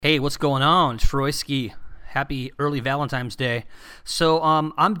Hey, what's going on? It's Royski. Happy early Valentine's Day. So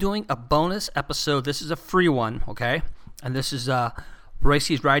I'm doing a bonus episode. This is a free one, okay? And this is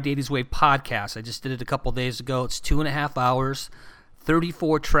Royski's Ride the 80s Wave podcast. I just did it a couple days ago. It's 2.5 hours,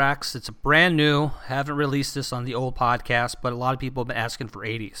 34 tracks. It's brand new. Haven't released this on the old podcast, but a lot of people have been asking for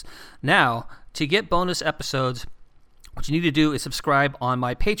 80s. Now, to get bonus episodes, what you need to do is subscribe on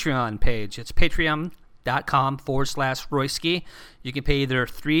my Patreon page. It's patreon.com/Royski. You can pay either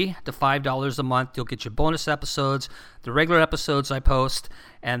 $3 to $5 a month. You'll get your bonus episodes, the regular episodes I post,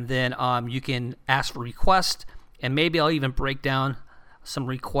 and then you can ask for requests, and maybe I'll even break down some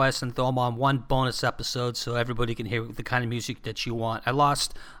requests and throw them on one bonus episode so everybody can hear the kind of music that you want. I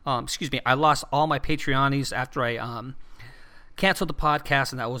lost all my Patreonies after I canceled the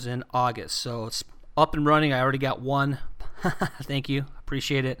podcast, and that was in August. So it's up and running. I already got one. Thank you.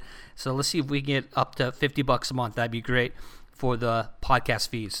 Appreciate it. So let's see if we can get up to $50 a month. That'd be great for the podcast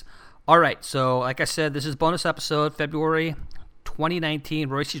fees. All right. So like I said, this is bonus episode, February 2019,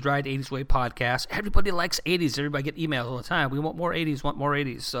 Royce's Ride 80s Way podcast. Everybody likes 80s. Everybody get emails all the time. We want more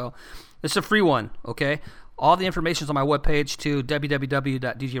 80s, So this is a free one, okay? All the information is on my webpage too,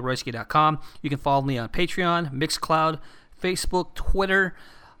 www.djroyski.com. You can follow me on Patreon, Mixcloud, Facebook, Twitter,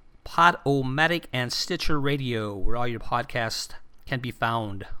 Podomatic, and Stitcher Radio, where all your podcasts can be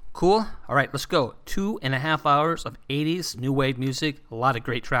found. Cool? All right, let's go. 2.5 hours of 80s new wave music. A lot of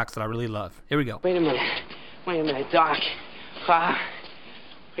great tracks that I really love. Here we go. Wait a minute, Doc. Are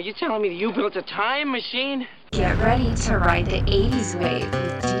you telling me that you built a time machine? Get ready to ride the 80s wave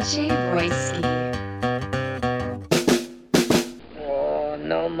with DJ Royski. Oh,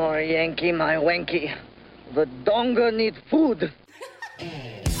 no more Yankee, my wanky. The donga need food.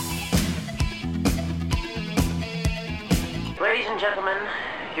 Ladies and gentlemen,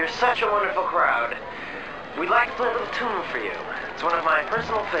 you're such a wonderful crowd. We'd like to play a little tune for you. It's one of my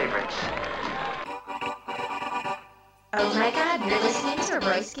personal favorites. Oh my god, you're listening to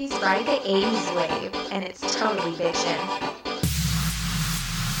Royski's Ride the 80s Wave, and it's totally bitchin'.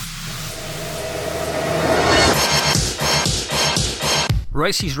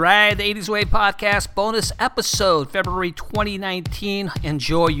 Royce's Ride, the 80s Wave podcast, bonus episode, February 2019.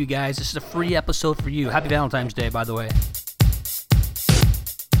 Enjoy, you guys. This is a free episode for you. Happy Valentine's Day, by the way.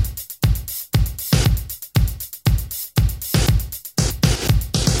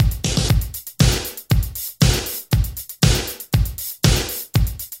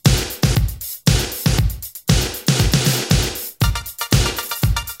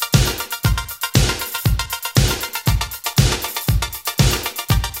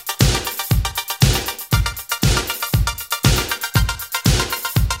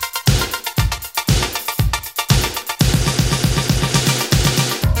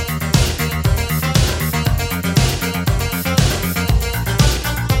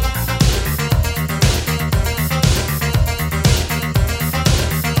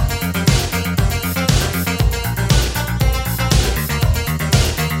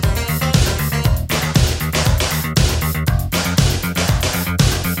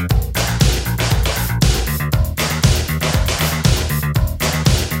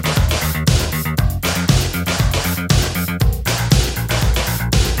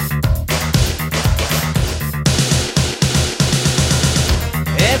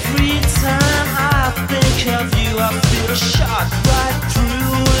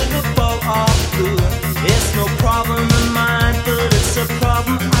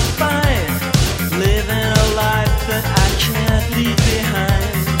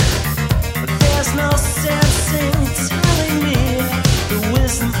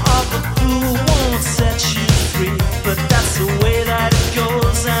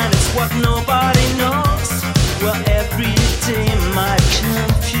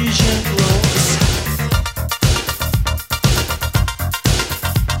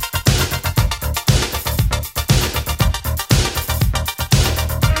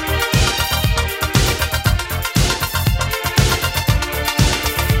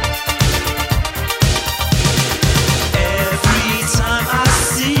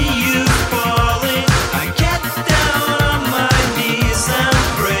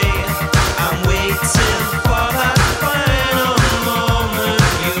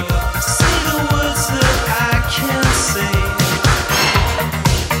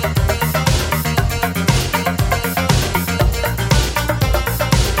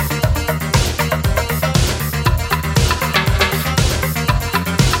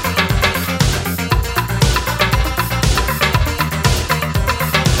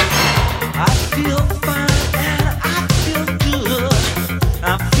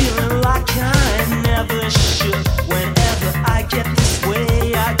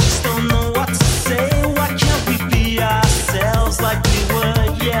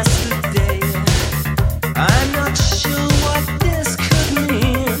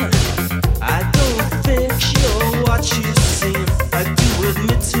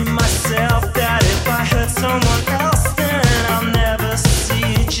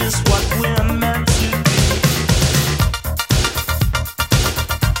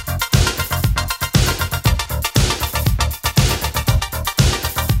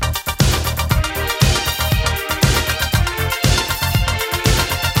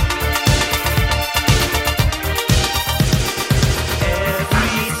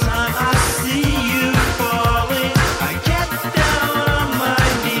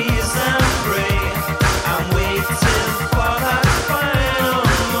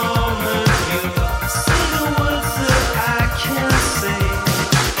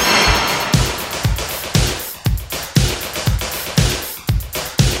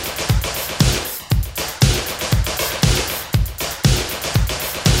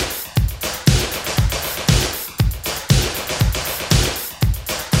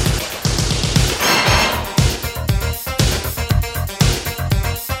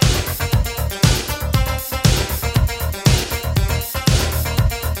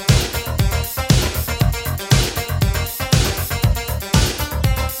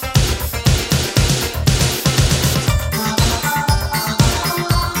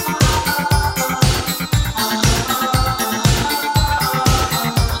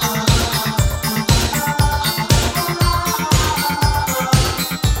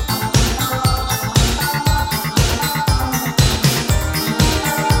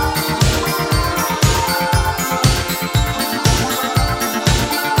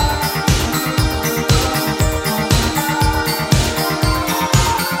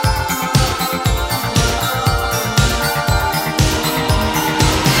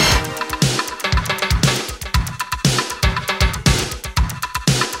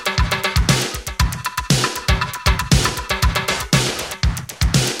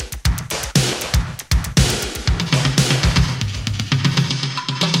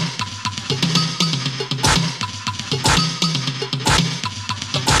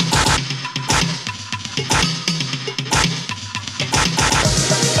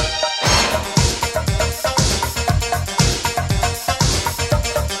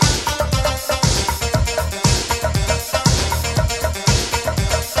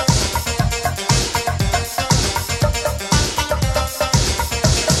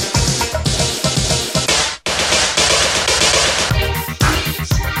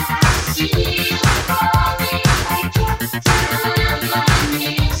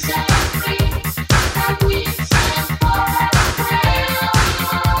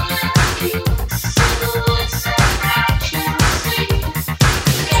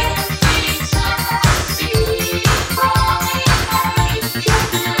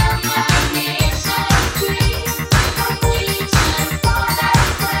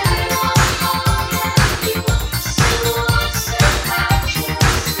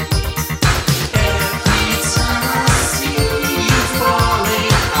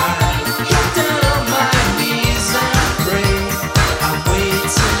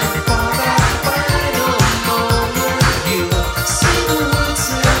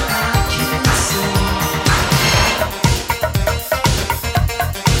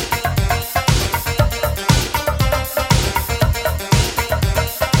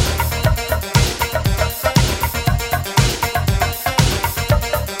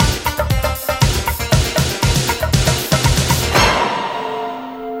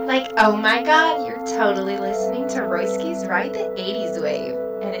 Oh my god, you're totally listening to Royski's Ride the 80s Wave,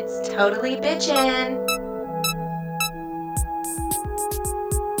 and it's totally bitchin'.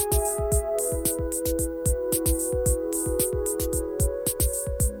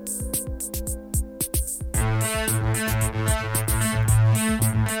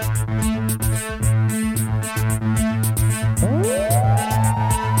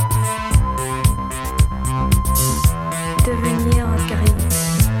 Devenir gris.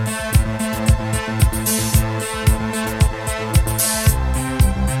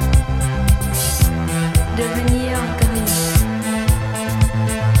 Devenir gris.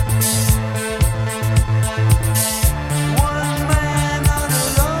 One man on a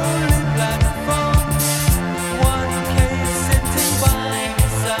lonely platform, one case sitting by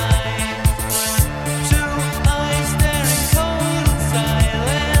his side, two eyes staring cold and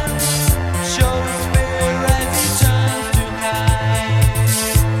silent, shows fear as he turns to hide.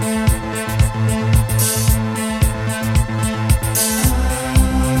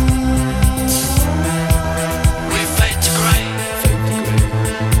 We fade to grey.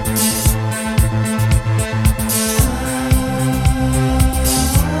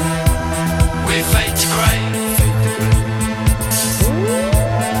 We fade to grey.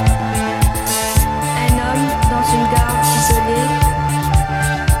 Un homme dans une gare isolée,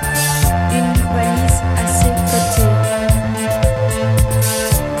 une valise à ses côtés.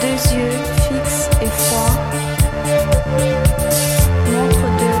 Deux yeux fixes et froids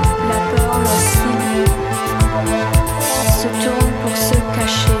montrent de la peur lorsqu'il se tourne pour se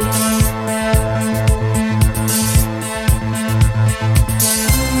cacher.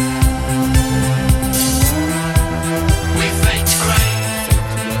 We fade to grey.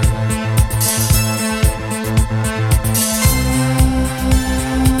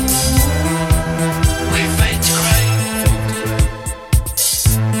 We fade to grey.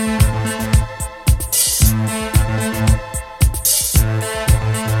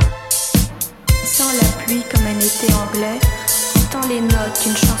 Sans la pluie comme un été anglais, entend les notes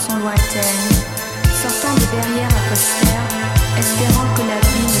d'une chanson lointaine, sortant de derrière un poster, espérant que la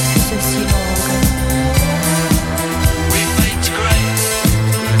vie ne fût aussi longue. We fade to grey.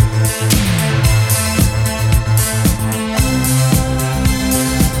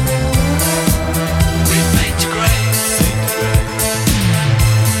 We fade to grey.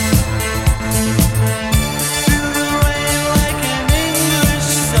 Through the rain like an English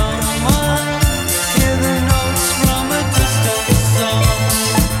summer, hear the notes from a distant song.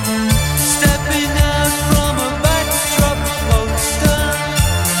 Stepping out from a backdrop poster,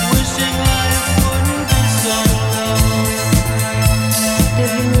 wishing I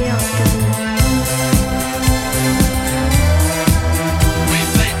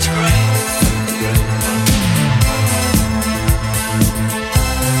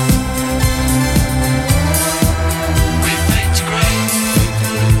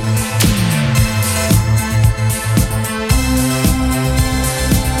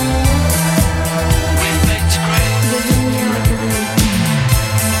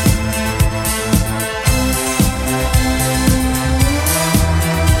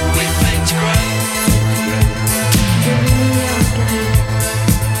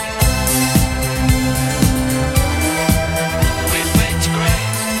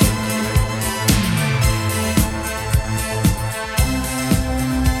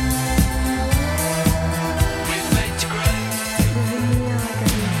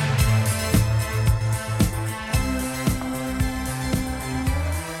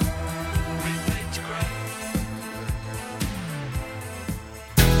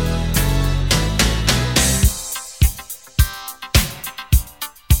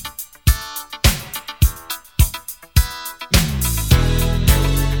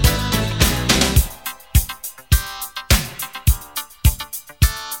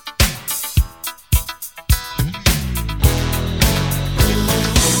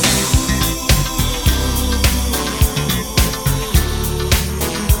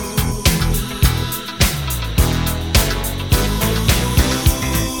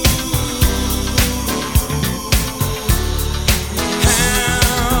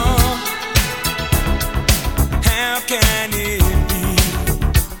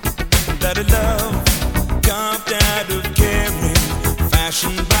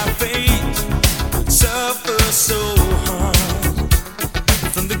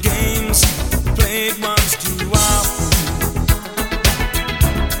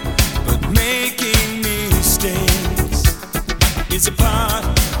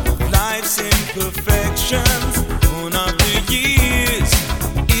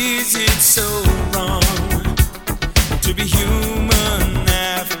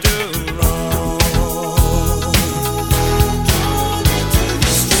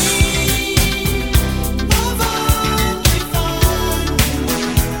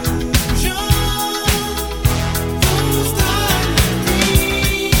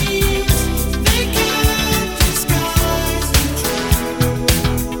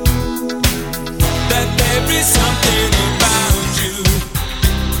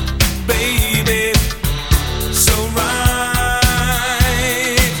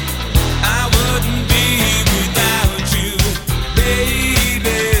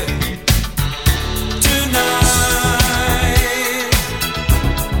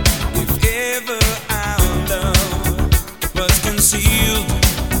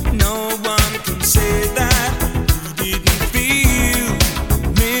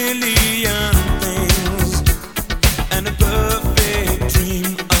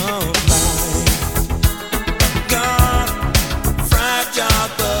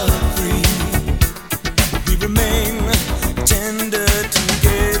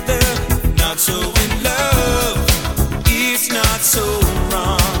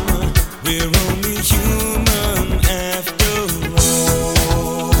we're only human after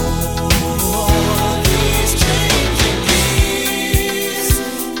all. These changing keys,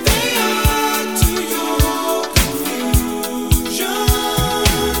 they add to your confusion.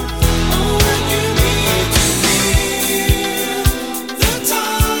 Oh, when you need to hear the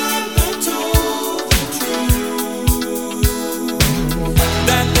time that told the truth,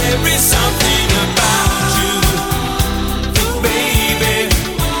 that there is something about you, baby,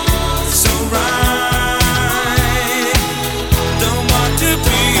 so right.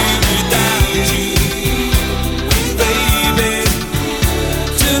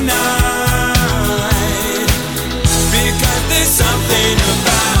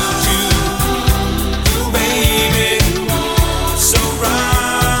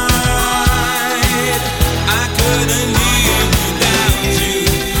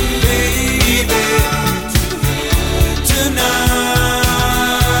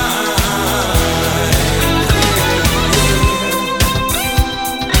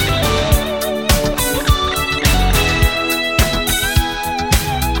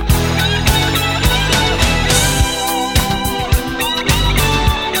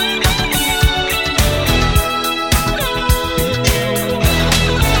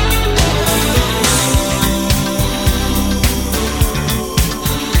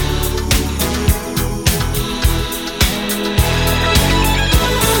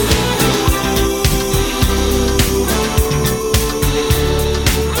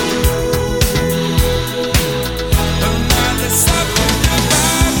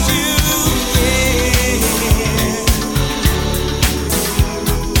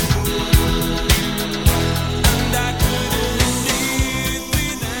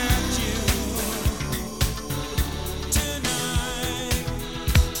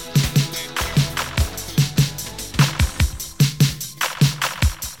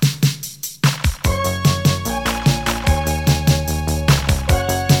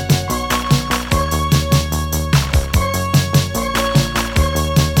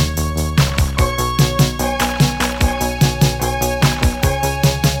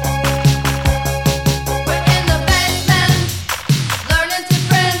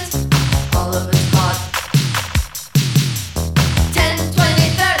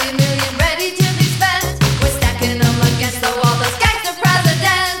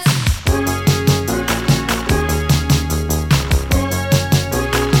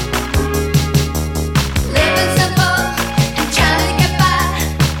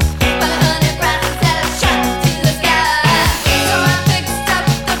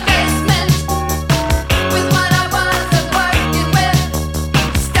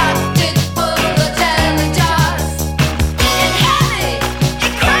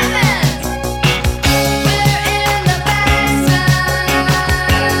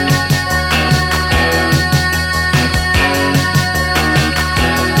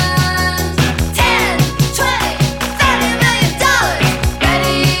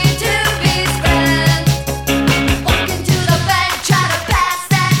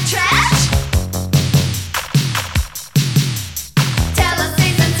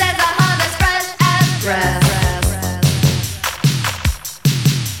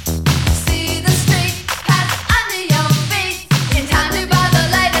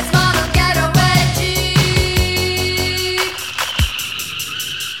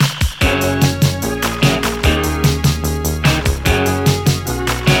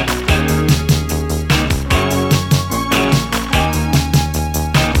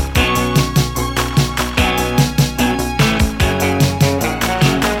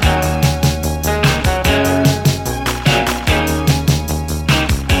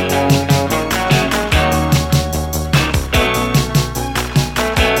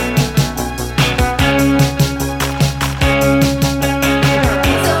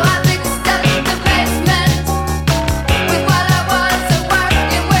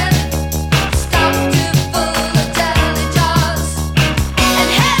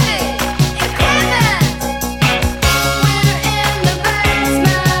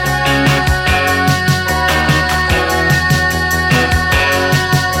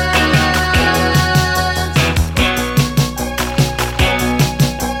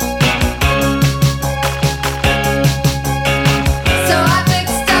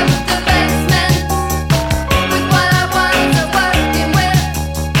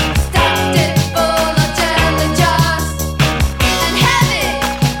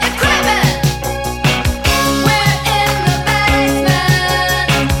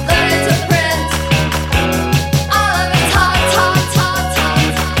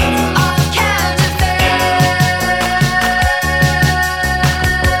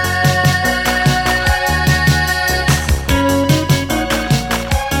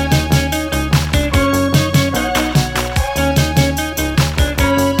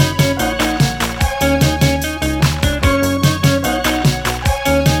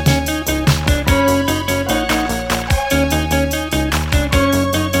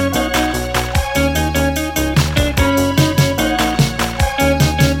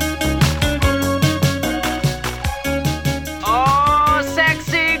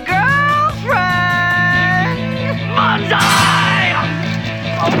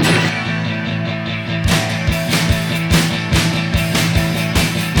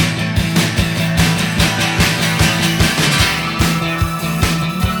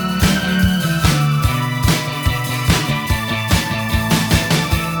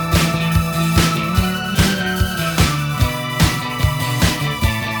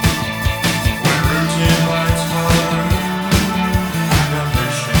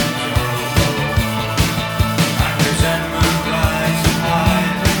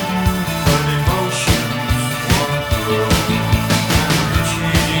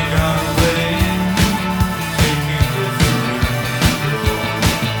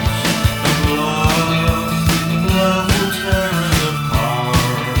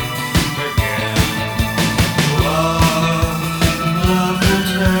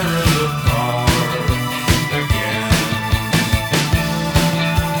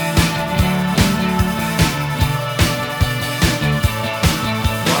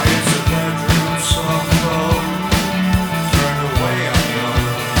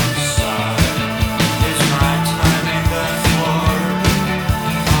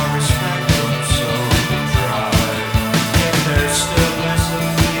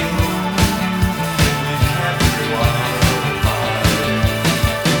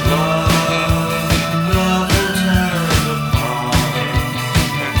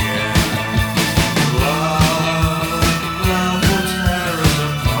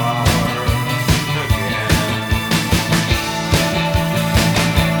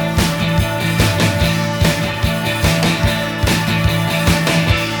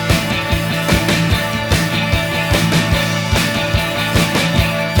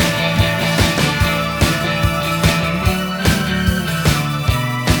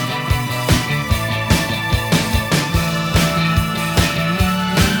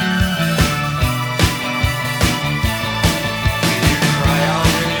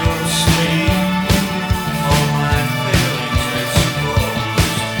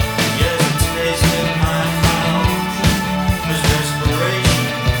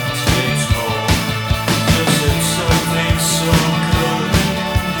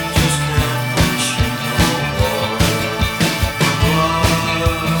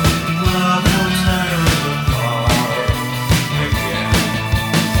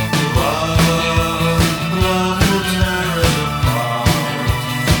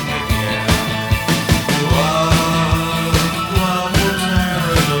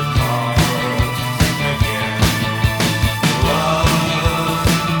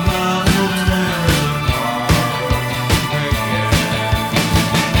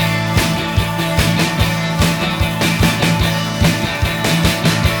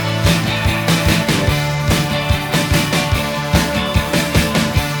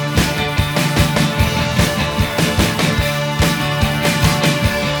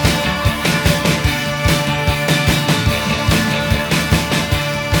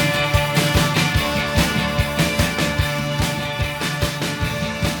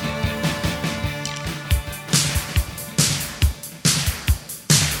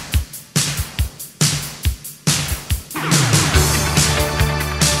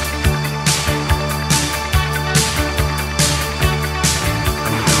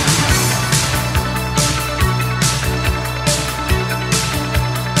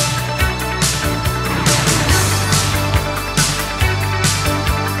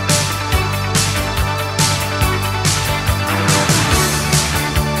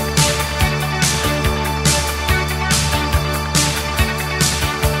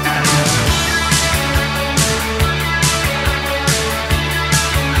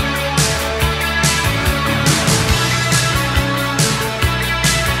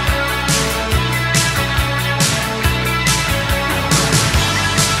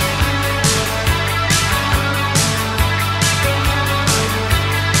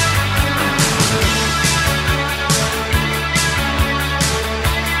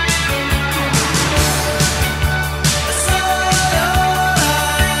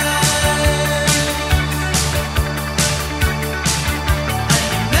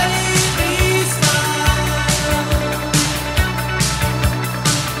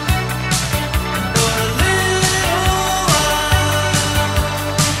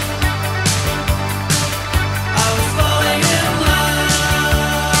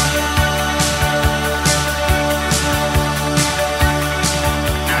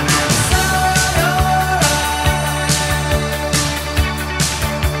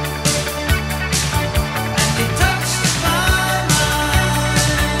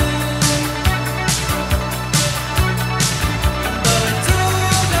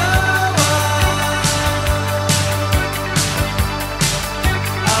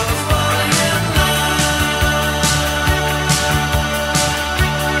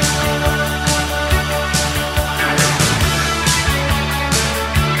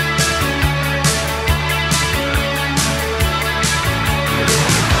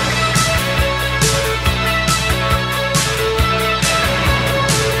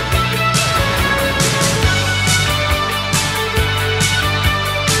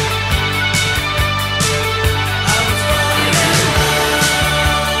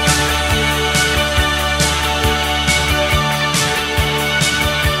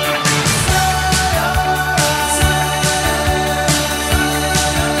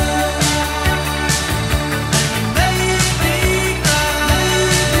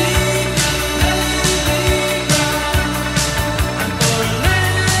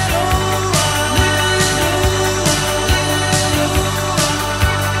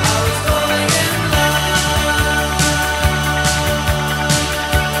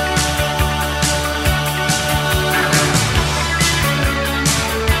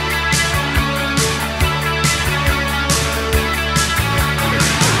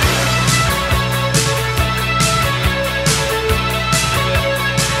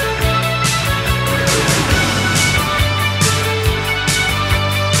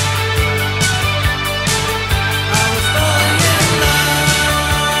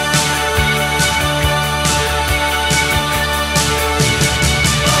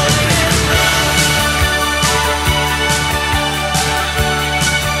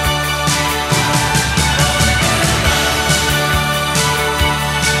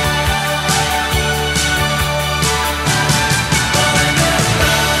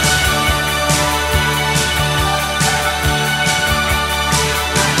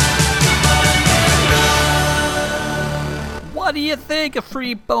 think? A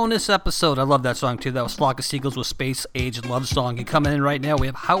free bonus episode. I love that song too. That was Flock of Seagulls with Space Age Love Song. And coming in right now, we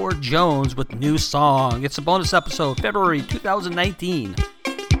have Howard Jones with New Song. It's a bonus episode, February 2019.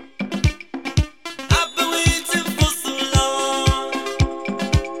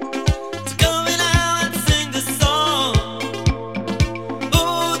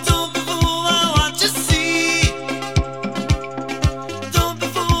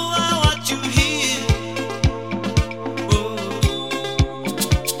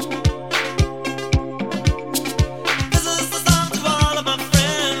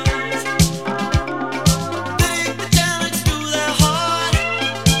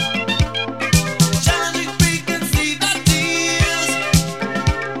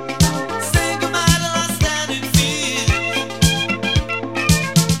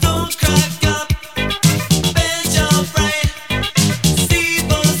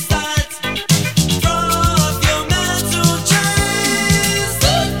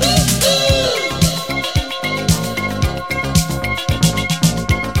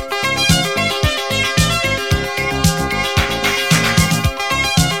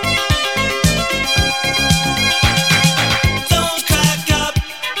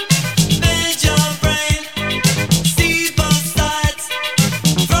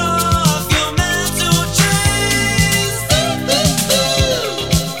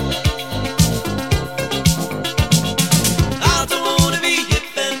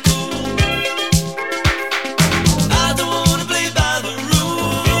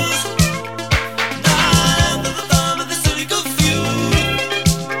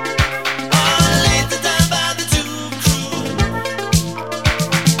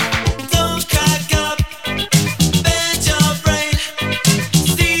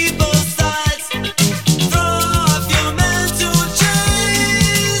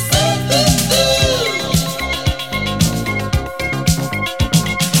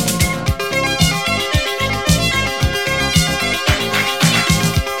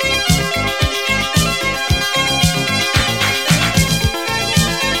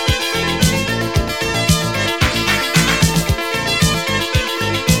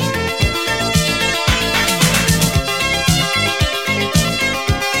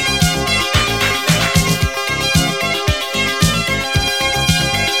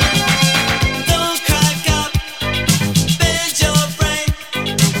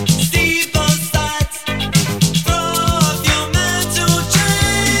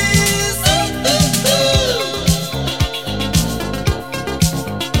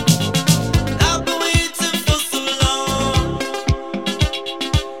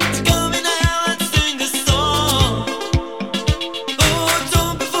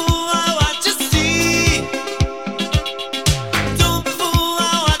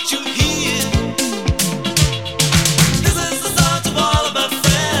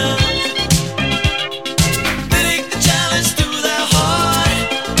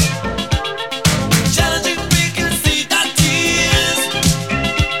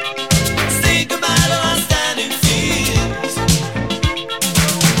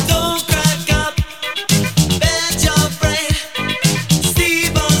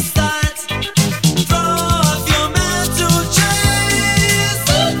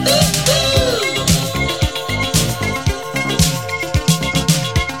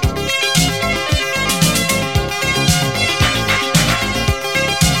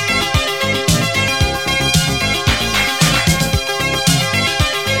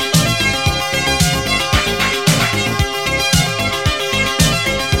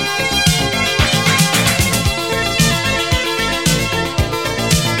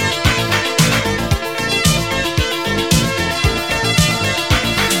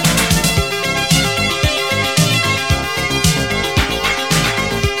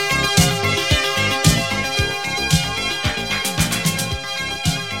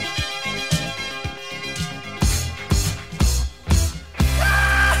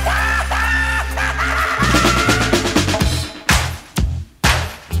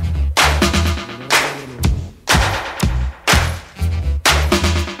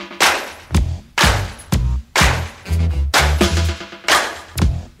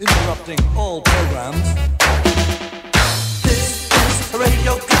 interrupting all programs. This is a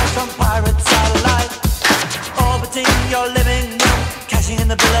radio crash on pirate satellite, orbiting your living room, cashing in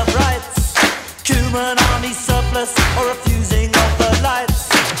the Bill of Rights, human army surplus or refusing of the lights.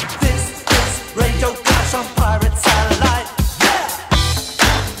 This is radio crash on pirate satellite.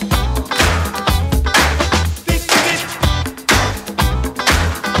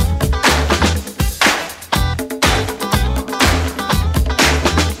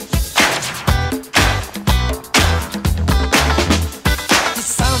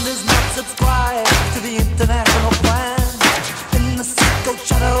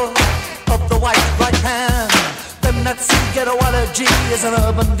 as an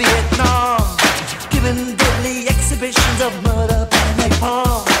urban Vietnam, giving deadly exhibitions of murder and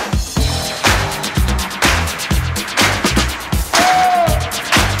napalm.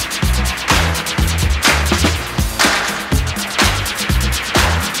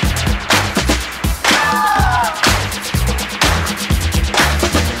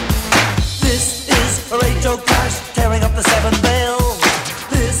 This is Radio Clash, tearing up the seven veils.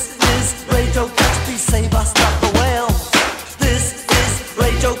 This is Radio Clash, please save us, stop the whale. This is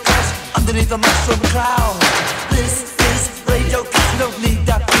Radio Clash, underneath the mushroom cloud. This is Radio Clash, we don't need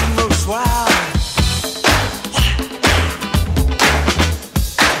that funeral shroud.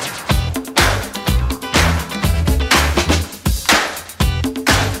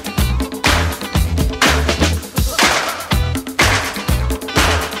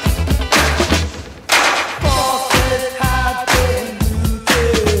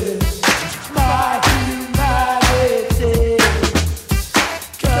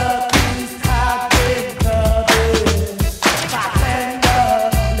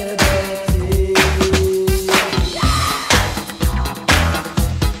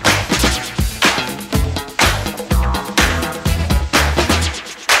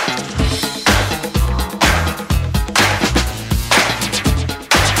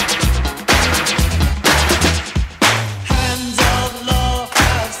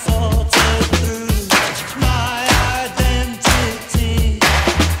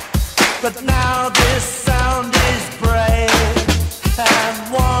 But now this sound is brave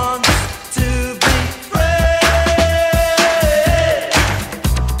and wants to be free.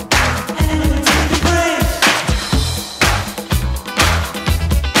 And to be free.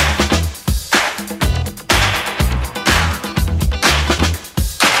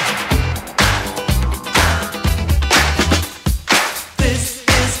 This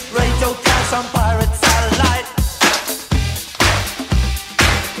is Radio Clash on Pirate Satellite.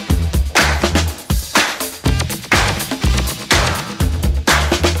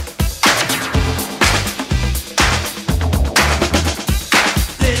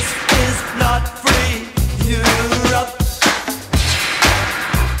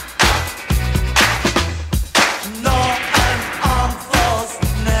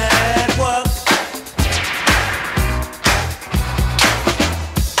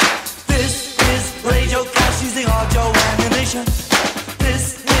 Using audio ammunition.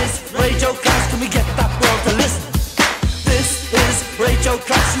 This is Radio Clash, can we get that world to listen? This is Radio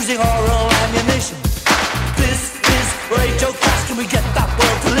Clash, using oral ammunition. This is Radio Clash, can we get that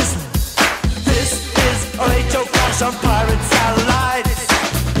world to listen? This is Radio Clash on Pirate Satellites,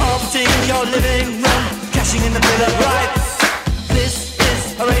 orbiting your living room, cashing in the Bill of Rights. This is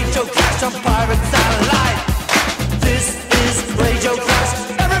Radio Clash on Pirate Satellite. This is Radio Clash,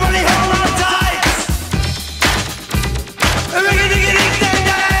 everybody hold on tight.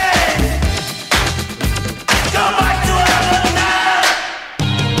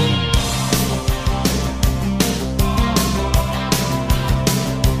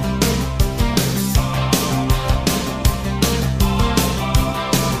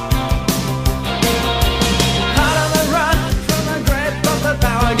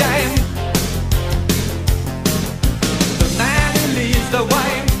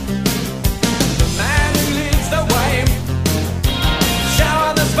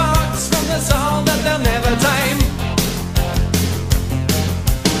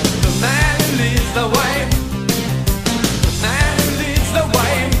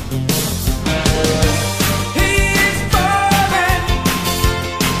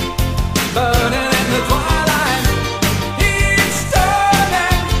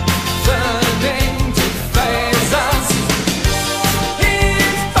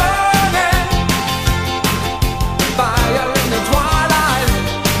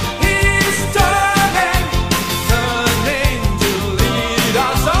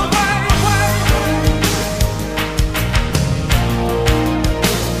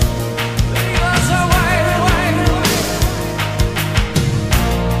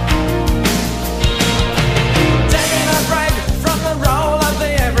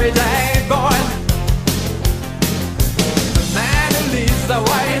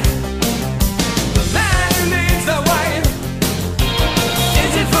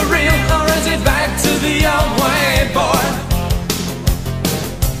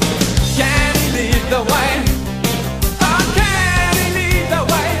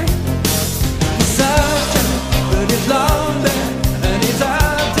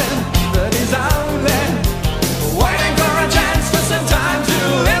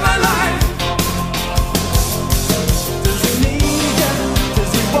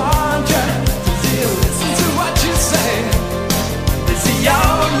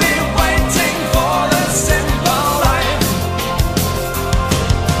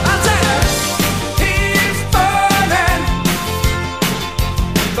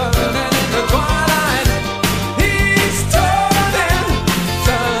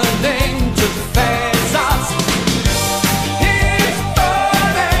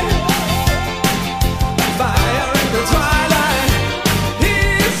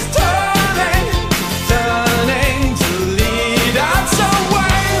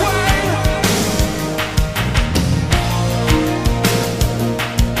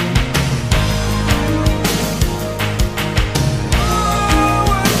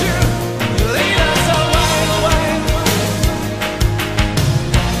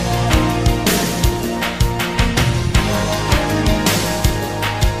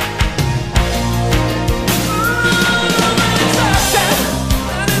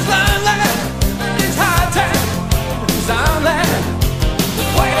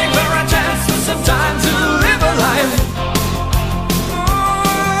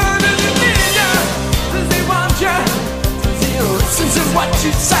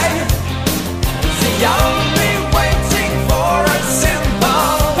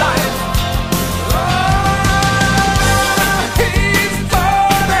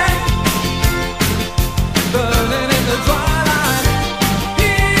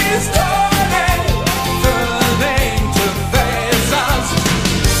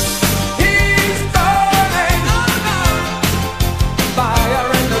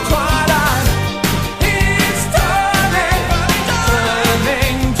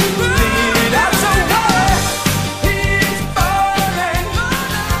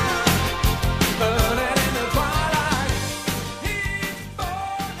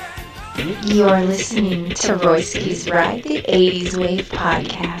 You're listening to Royski's Ride the 80s Wave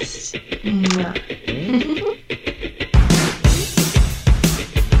podcast. Mwah.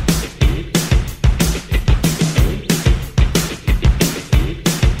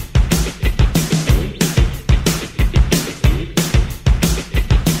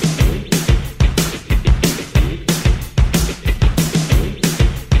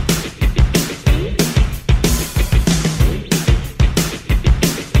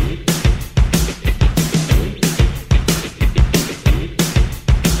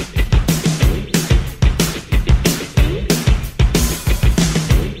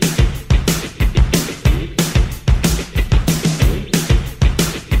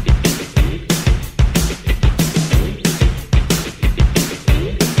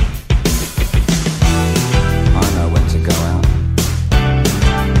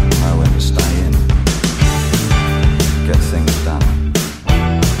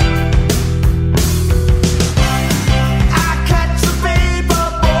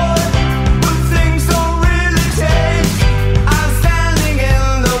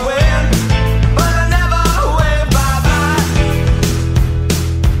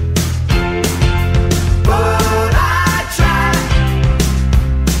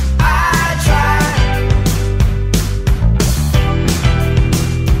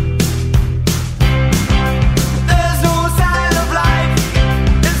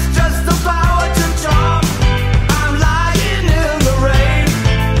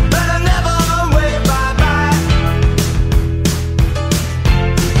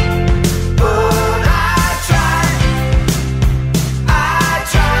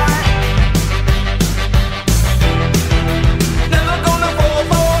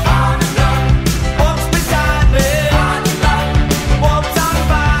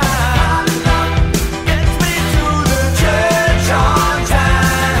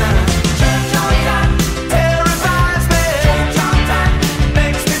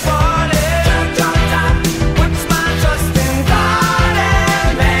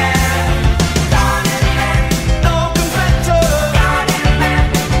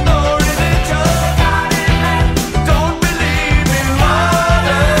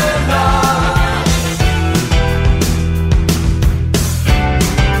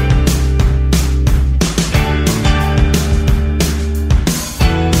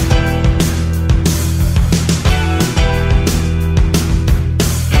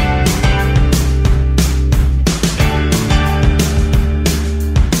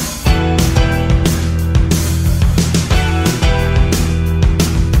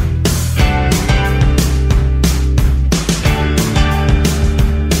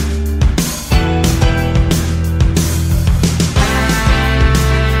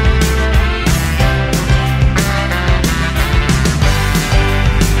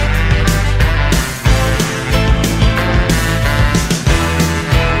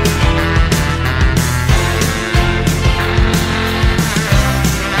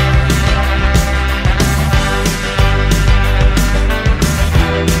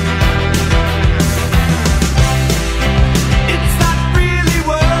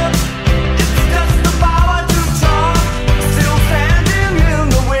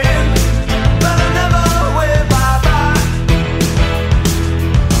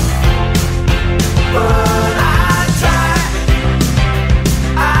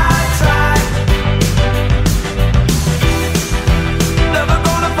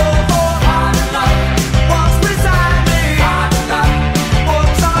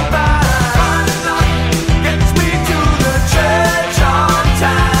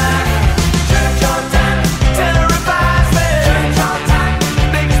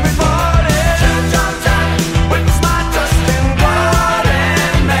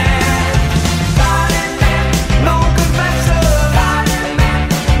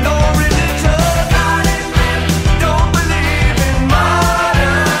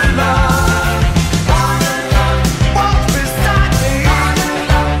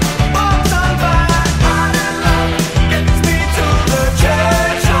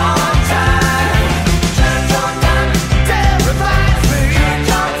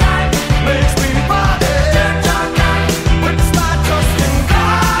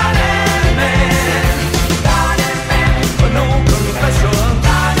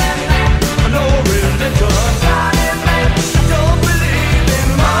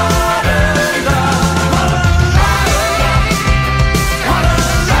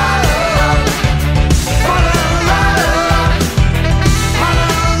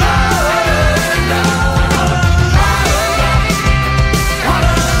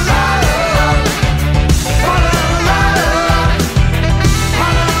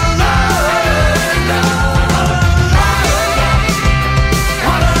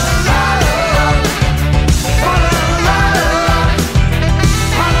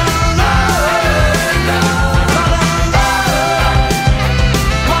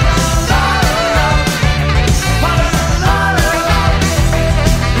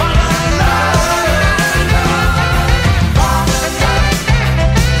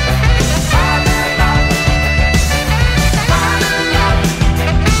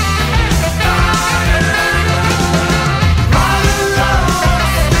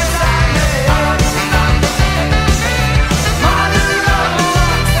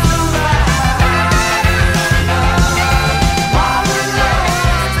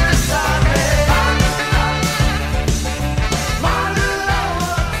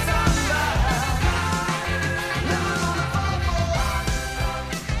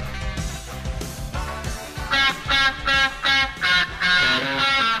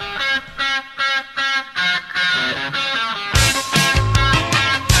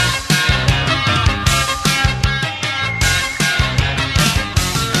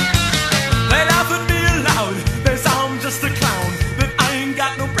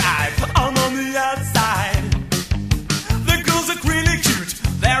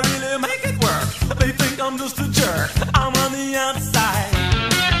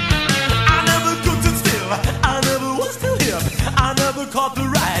 for the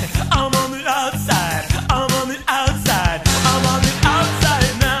ride. I'm on the outside. I'm on the outside. I'm on the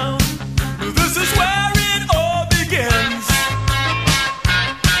outside now. This is where it all begins.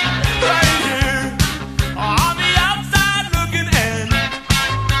 Right here, on the outside looking in.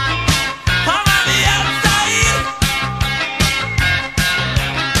 I'm on the outside.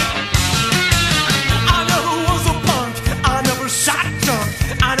 I never was a punk. I never shot junk.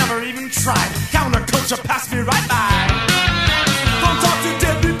 I never even tried. Counterculture passed me right by. Don't talk to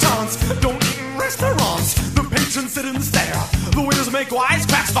debutantes. Don't eat in restaurants. The patrons sit and stare. The waiters make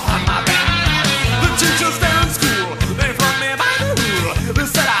wisecracks behind my back. The teachers there in school, they flung me by the rule. They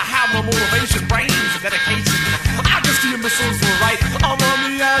said I have no motivation, brains, and dedication. I guess the imbeciles were right. I'm on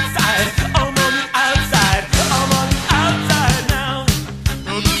the outside. I'm on the outside. I'm on the outside now.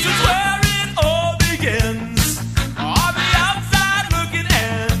 This is where it all begins. On the outside looking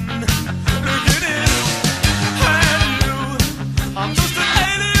in. Looking in. And you, I'm just an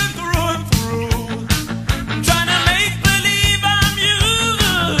alien through and through. I'm trying to make believe I'm you.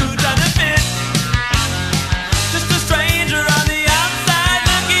 Trying to fit. Just a stranger on the outside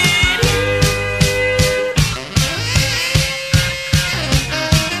looking in.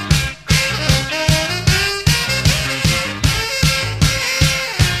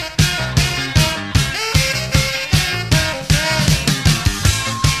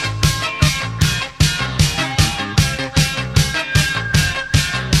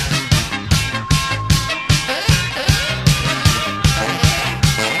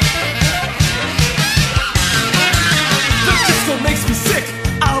 The disco makes me sick.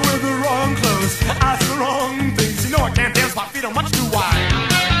 I wear the wrong clothes. I say the wrong things. You know I can't dance. My feet are much too wide.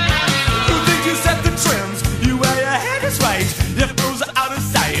 You think you set the trends. You wear your head is right. Your clothes are out of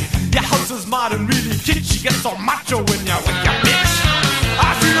sight. Your house is modern, really kitsch. You get so macho when you're with your bitch. I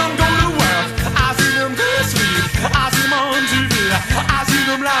see them go to work. I see them go to sleep. I see them on TV. I see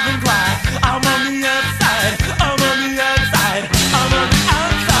them laugh and cry. I'm on the outside. I'm on the outside. I'm on the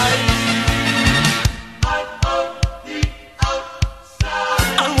outside.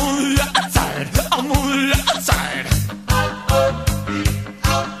 I'm on the outside. I'm on the outside. I'm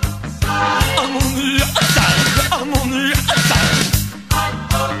on the outside. I'm on the outside.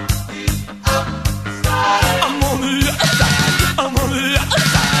 I'm on the outside. I'm on the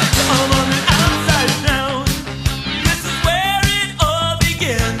outside. I'm on the outside now. This is where it all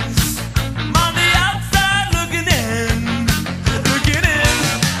begins. I'm on the outside.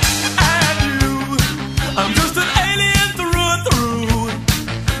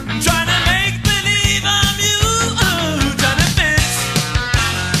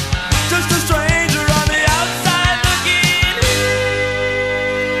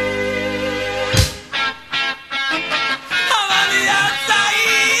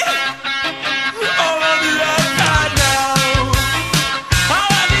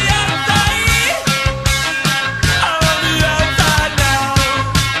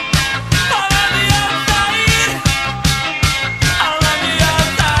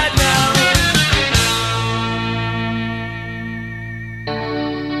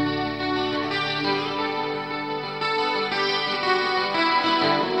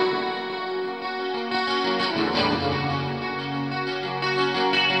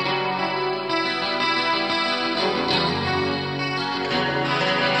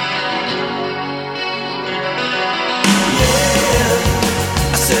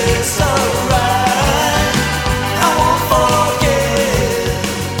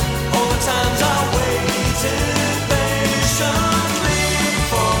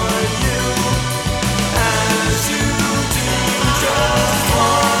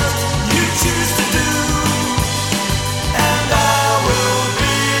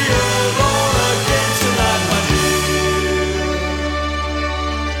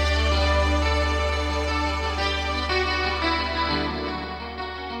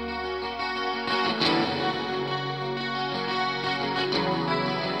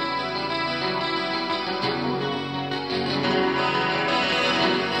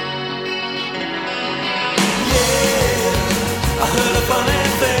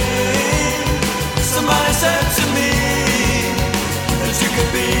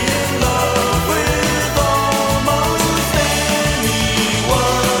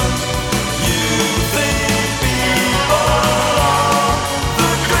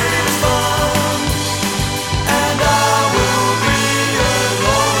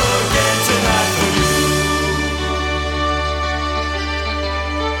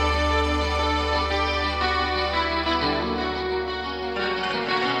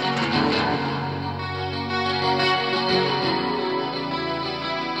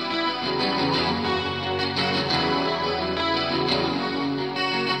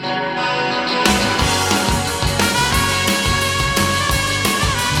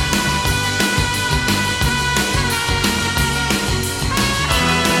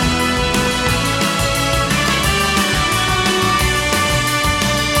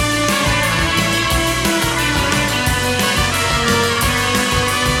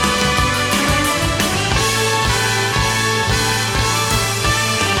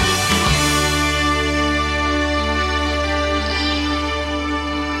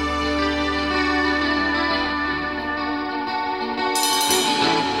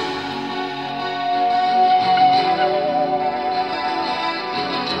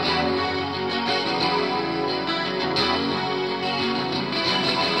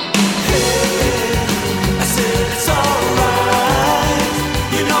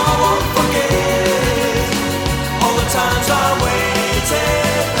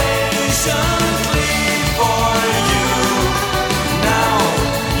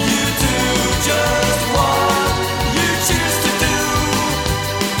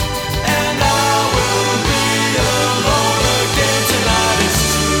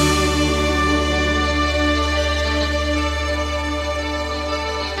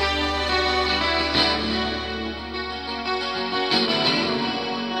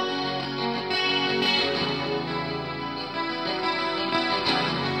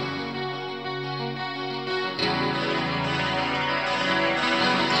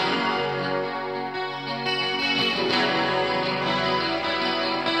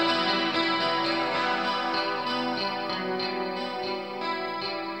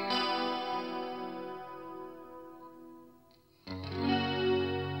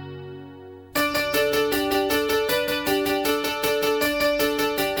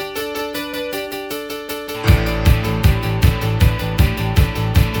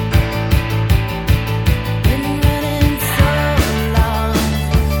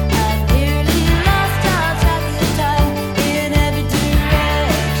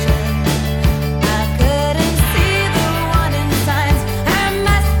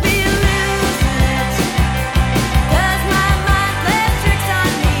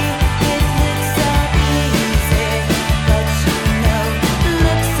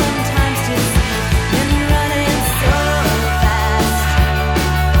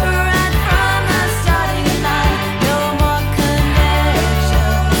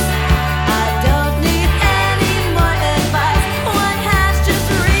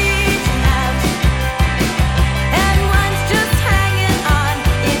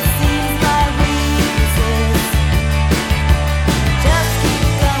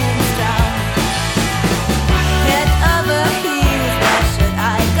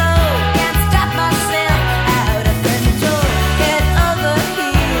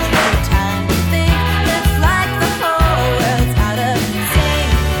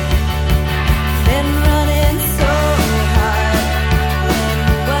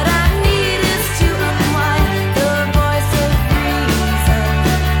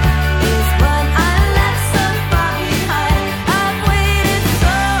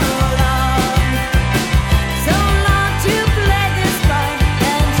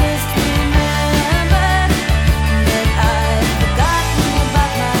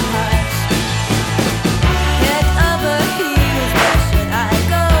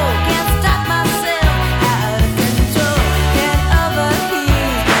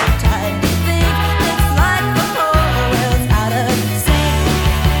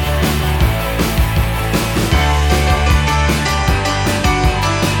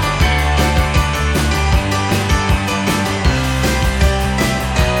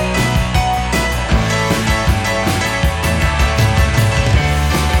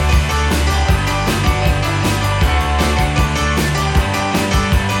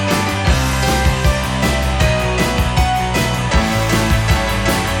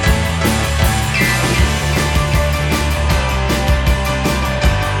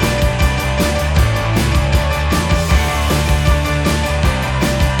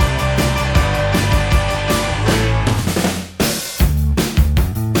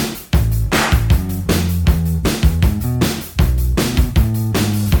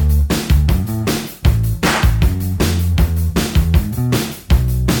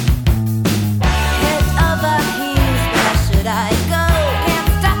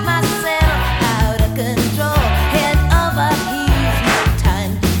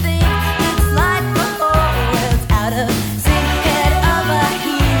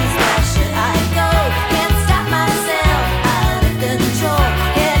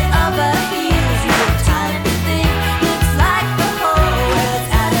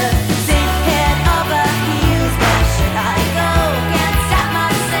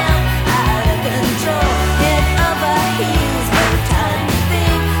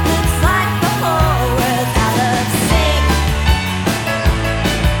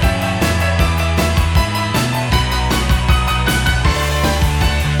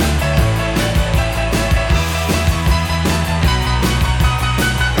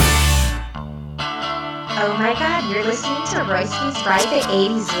 Royski's Ride the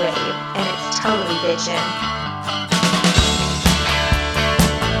 80s Wave, and it's totally bitchin'.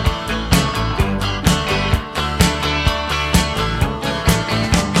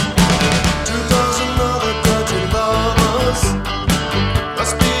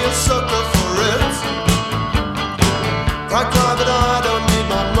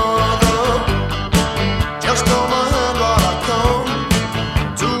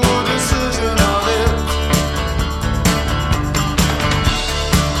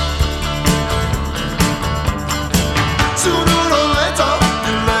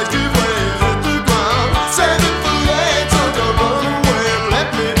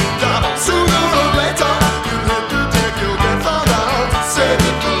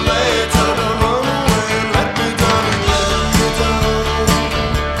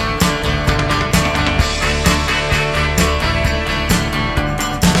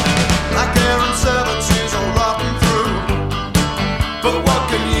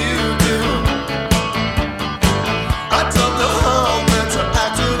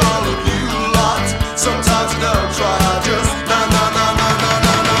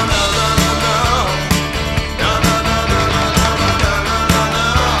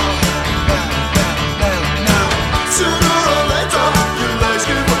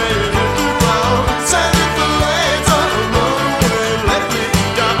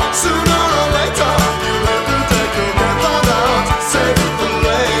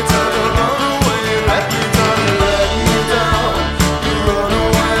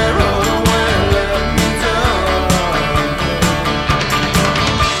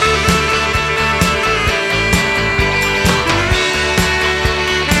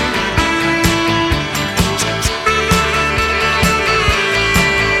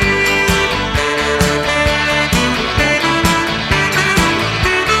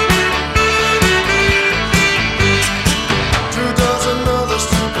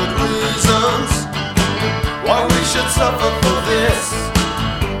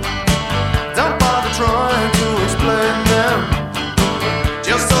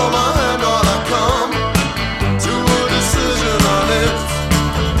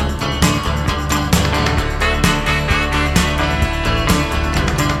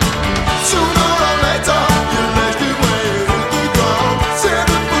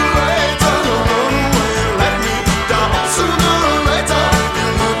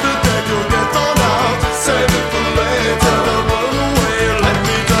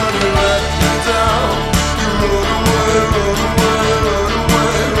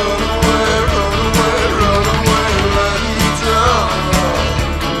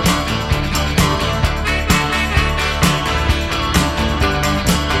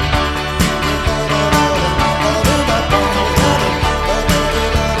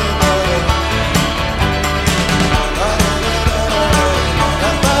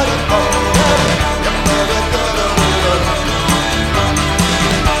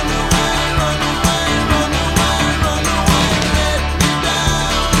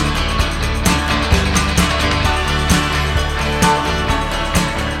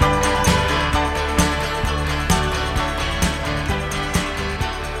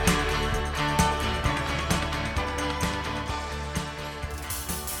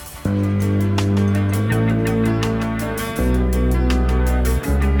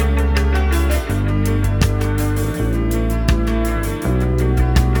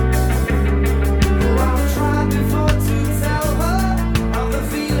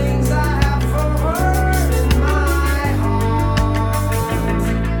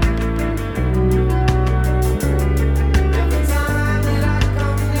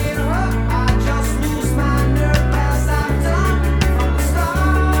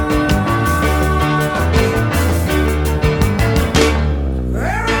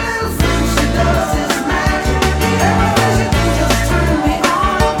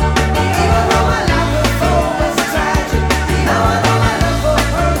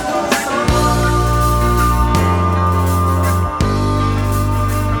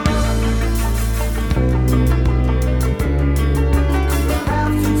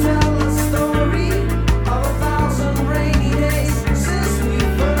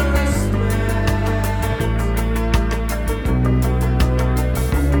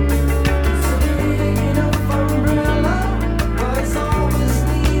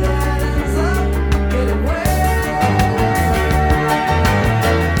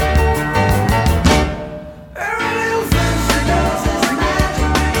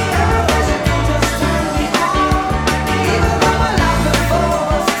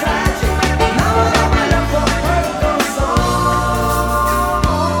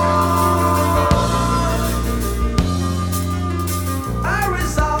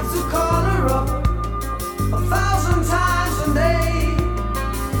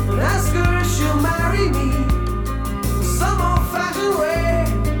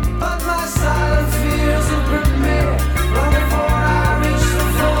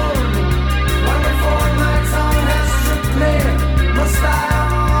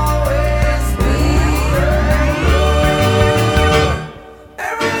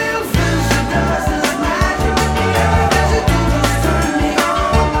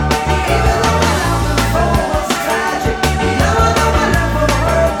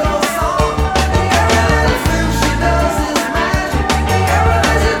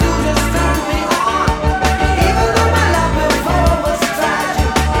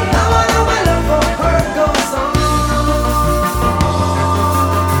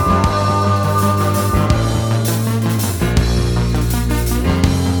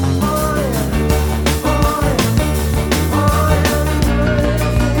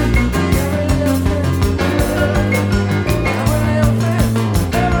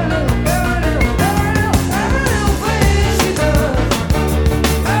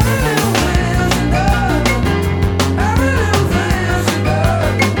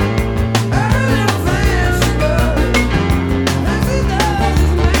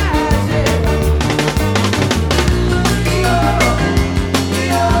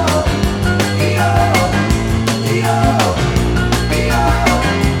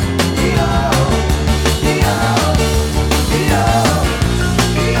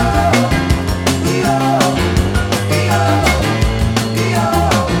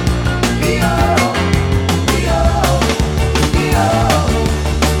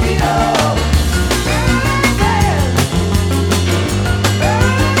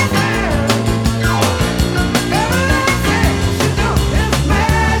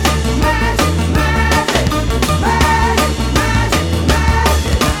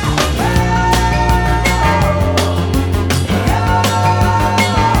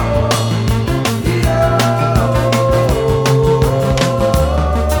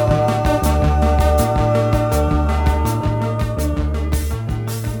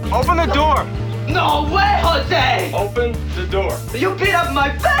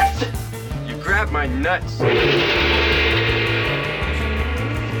 Hey! You grabbed my nuts.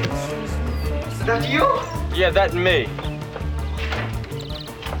 That you? Yeah, that me.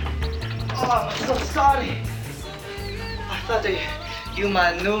 Oh, I'm so sorry. I thought you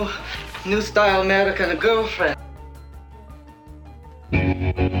my new style American girlfriend.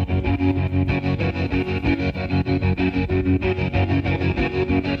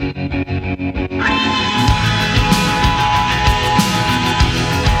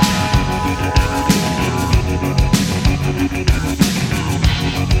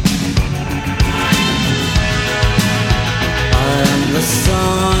 The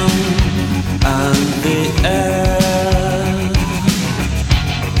sun and the air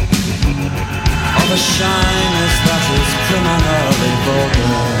of a shyness that is criminally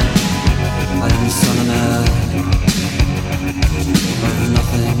vulgar. I am the son and heir of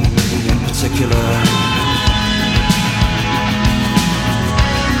nothing in particular.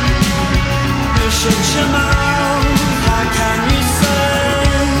 You shut your mouth, how can you say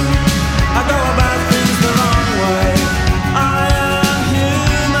I go about things the wrong way? I am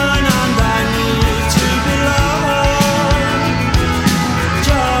human and I need to be loved,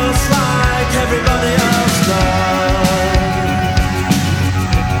 just like everybody else does.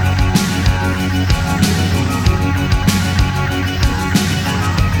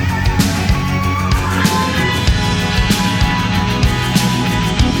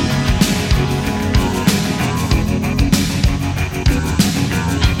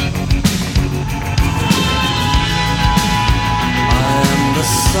 The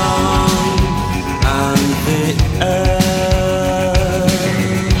sun and the air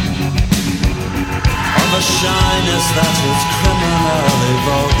of a shyness that is criminally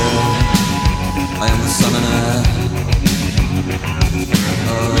vulgar. I am the son and heir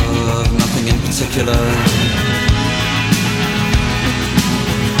of nothing in particular.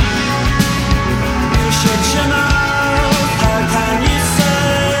 You shut your mouth, how can you say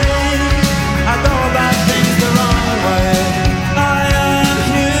I go about things the wrong way? I am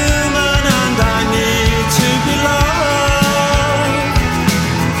human and I need to be loved,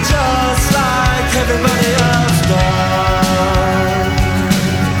 just like everybody else does.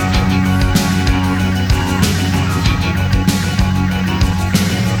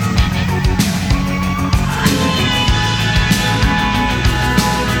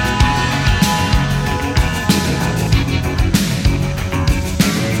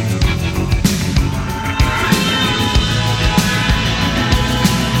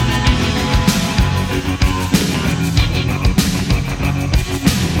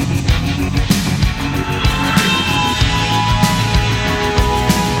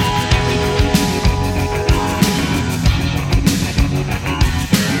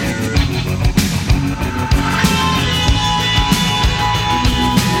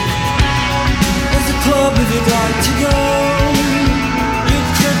 If you'd like to go, you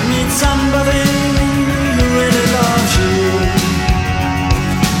could meet somebody who really loves you.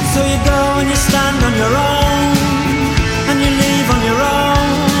 So you go and you stand on your own, and you leave on your own,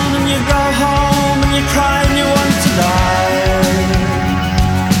 and you go home and you cry and you want to die.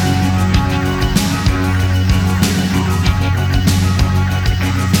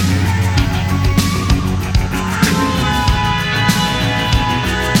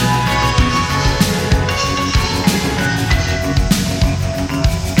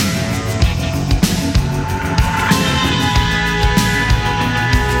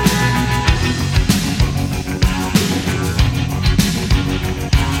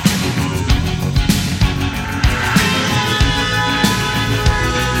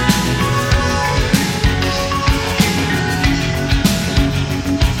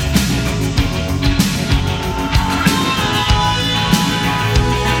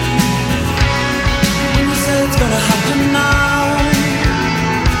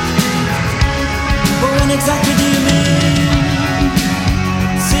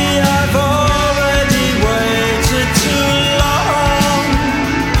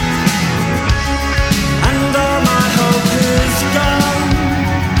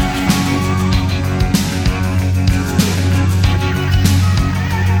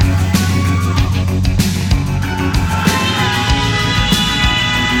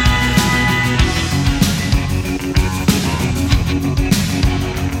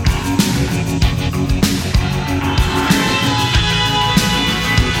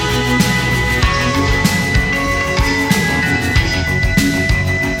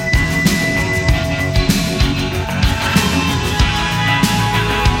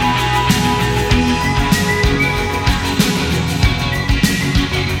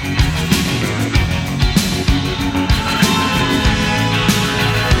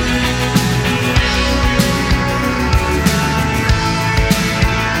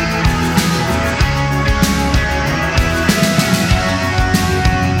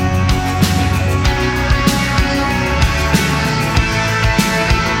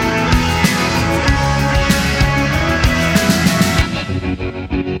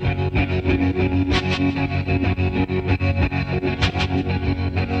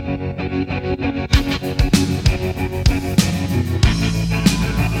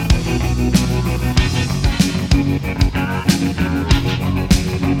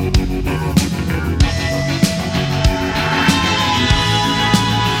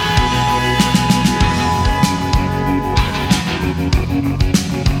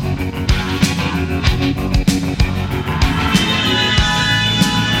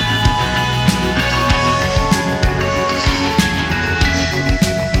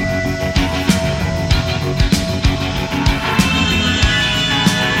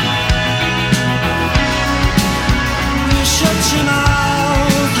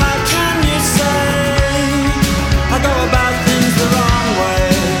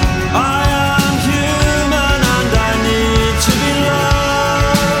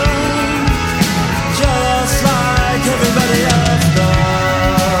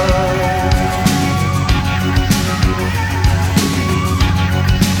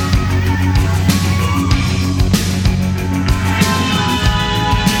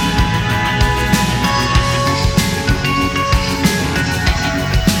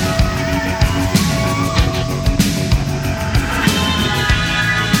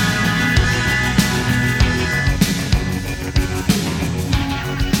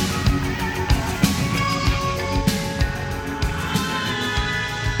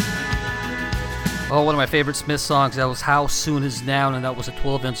 Oh, one of my favorite Smith songs, that was How Soon Is Now, and that was a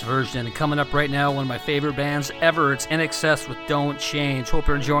 12-inch version. And coming up right now, one of my favorite bands ever, it's NXS with Don't Change. Hope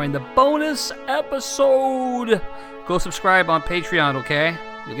you're enjoying the bonus episode. Go subscribe on Patreon, okay?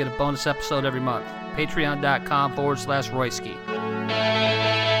 You'll get a bonus episode every month. Patreon.com/Royski.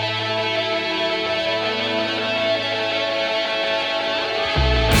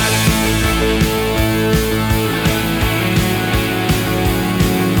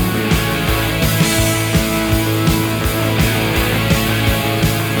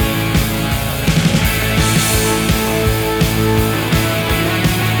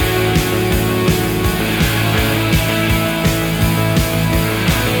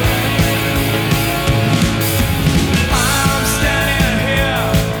 I'm standing here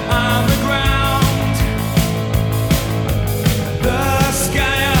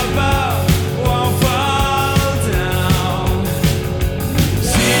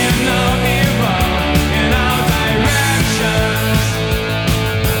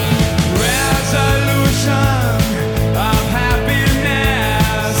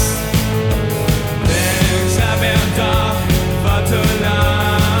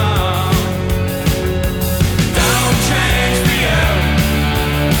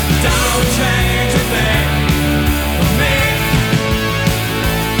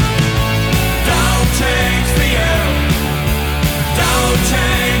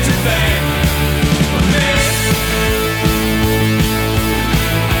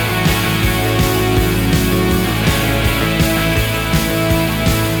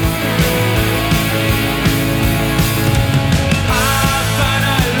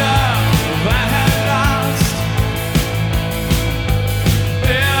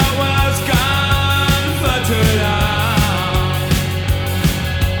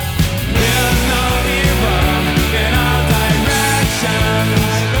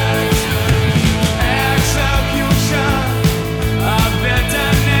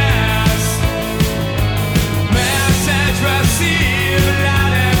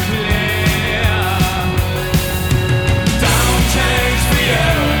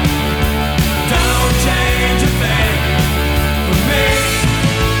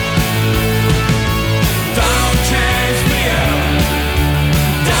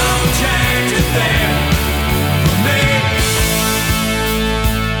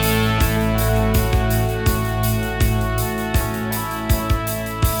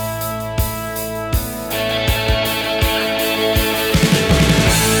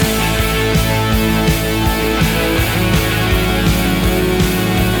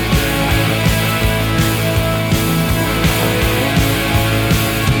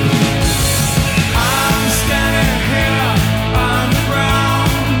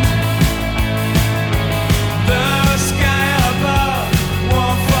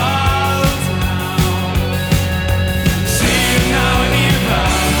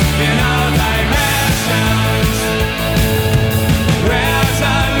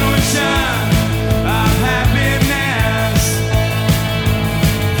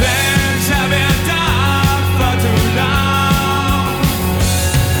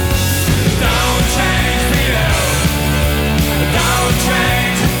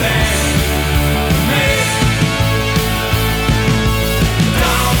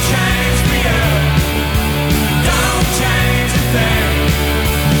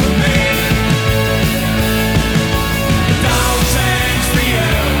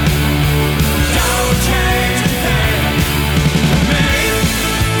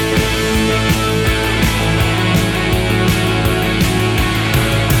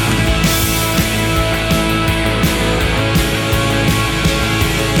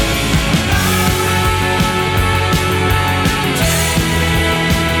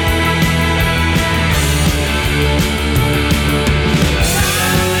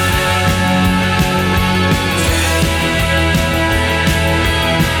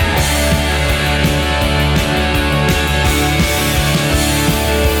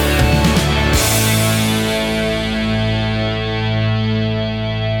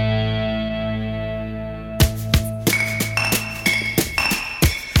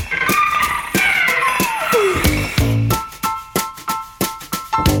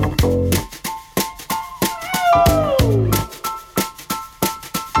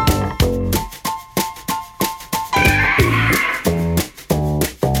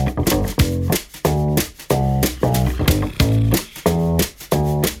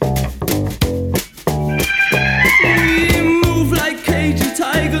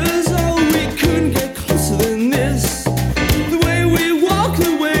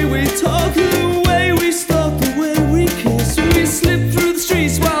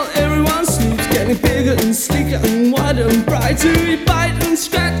we bite and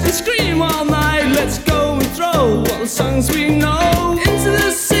scratch and scream all night. Let's go and throw all the songs we know into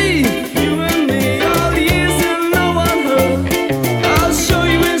the sea. You and me, all the years and no one heard. I'll show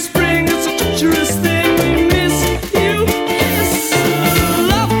you in spring, it's a treacherous thing. We miss you, yes,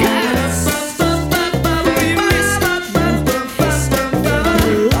 love cats. We miss love cats.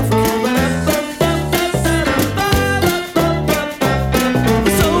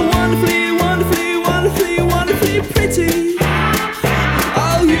 So wonderfully, wonderfully, wonderfully, wonderfully pretty.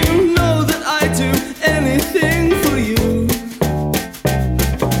 Oh, you know that I do anything for you.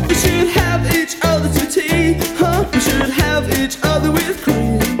 We should have each other to tea, huh? We should have each other with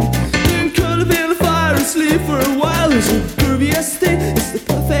cream. Then curl up in the fire and sleep for a while. It's the grooviest thing, it's the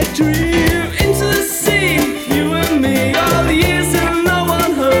perfect dream. Into the sea, you and me, all the years and no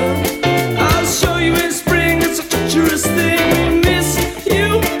one heard. I'll show you in spring, it's a treacherous thing. We miss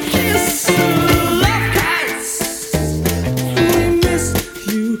you, kiss, love cats. We miss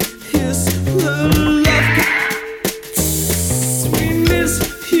you, kiss, love cats. We miss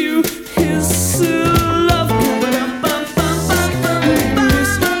you, kiss, love cats. We miss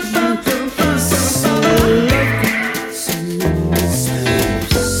you, kiss, love cats.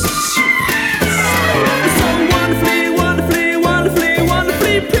 So wonderfully, wonderfully, wonderfully,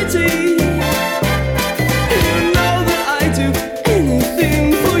 wonderfully pretty. You know that I do anything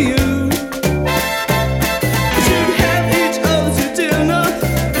for you. We should have each other to dinner.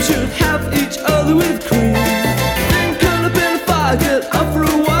 We should have each other with cream. Then curl up in the fire, get up for a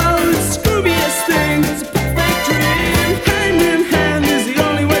while. It's the grooviest thing, it's a perfect dream. Hand in hand is the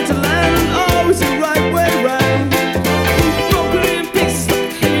only way to land, and always the right way round. Broken in pieces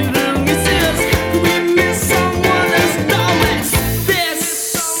like hidden misses. How can we miss someone as dumb as this?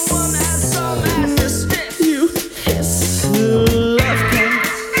 Someone as dumb as this. You kiss, love cats.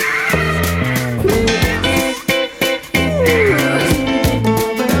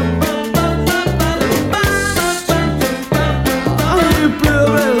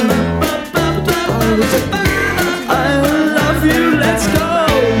 I love you, let's go.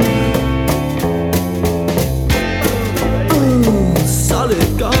 Oh, solid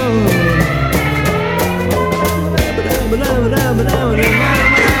gold.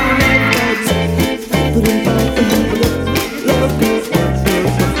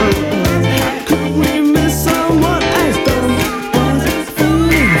 Could we miss someone as dumb as this?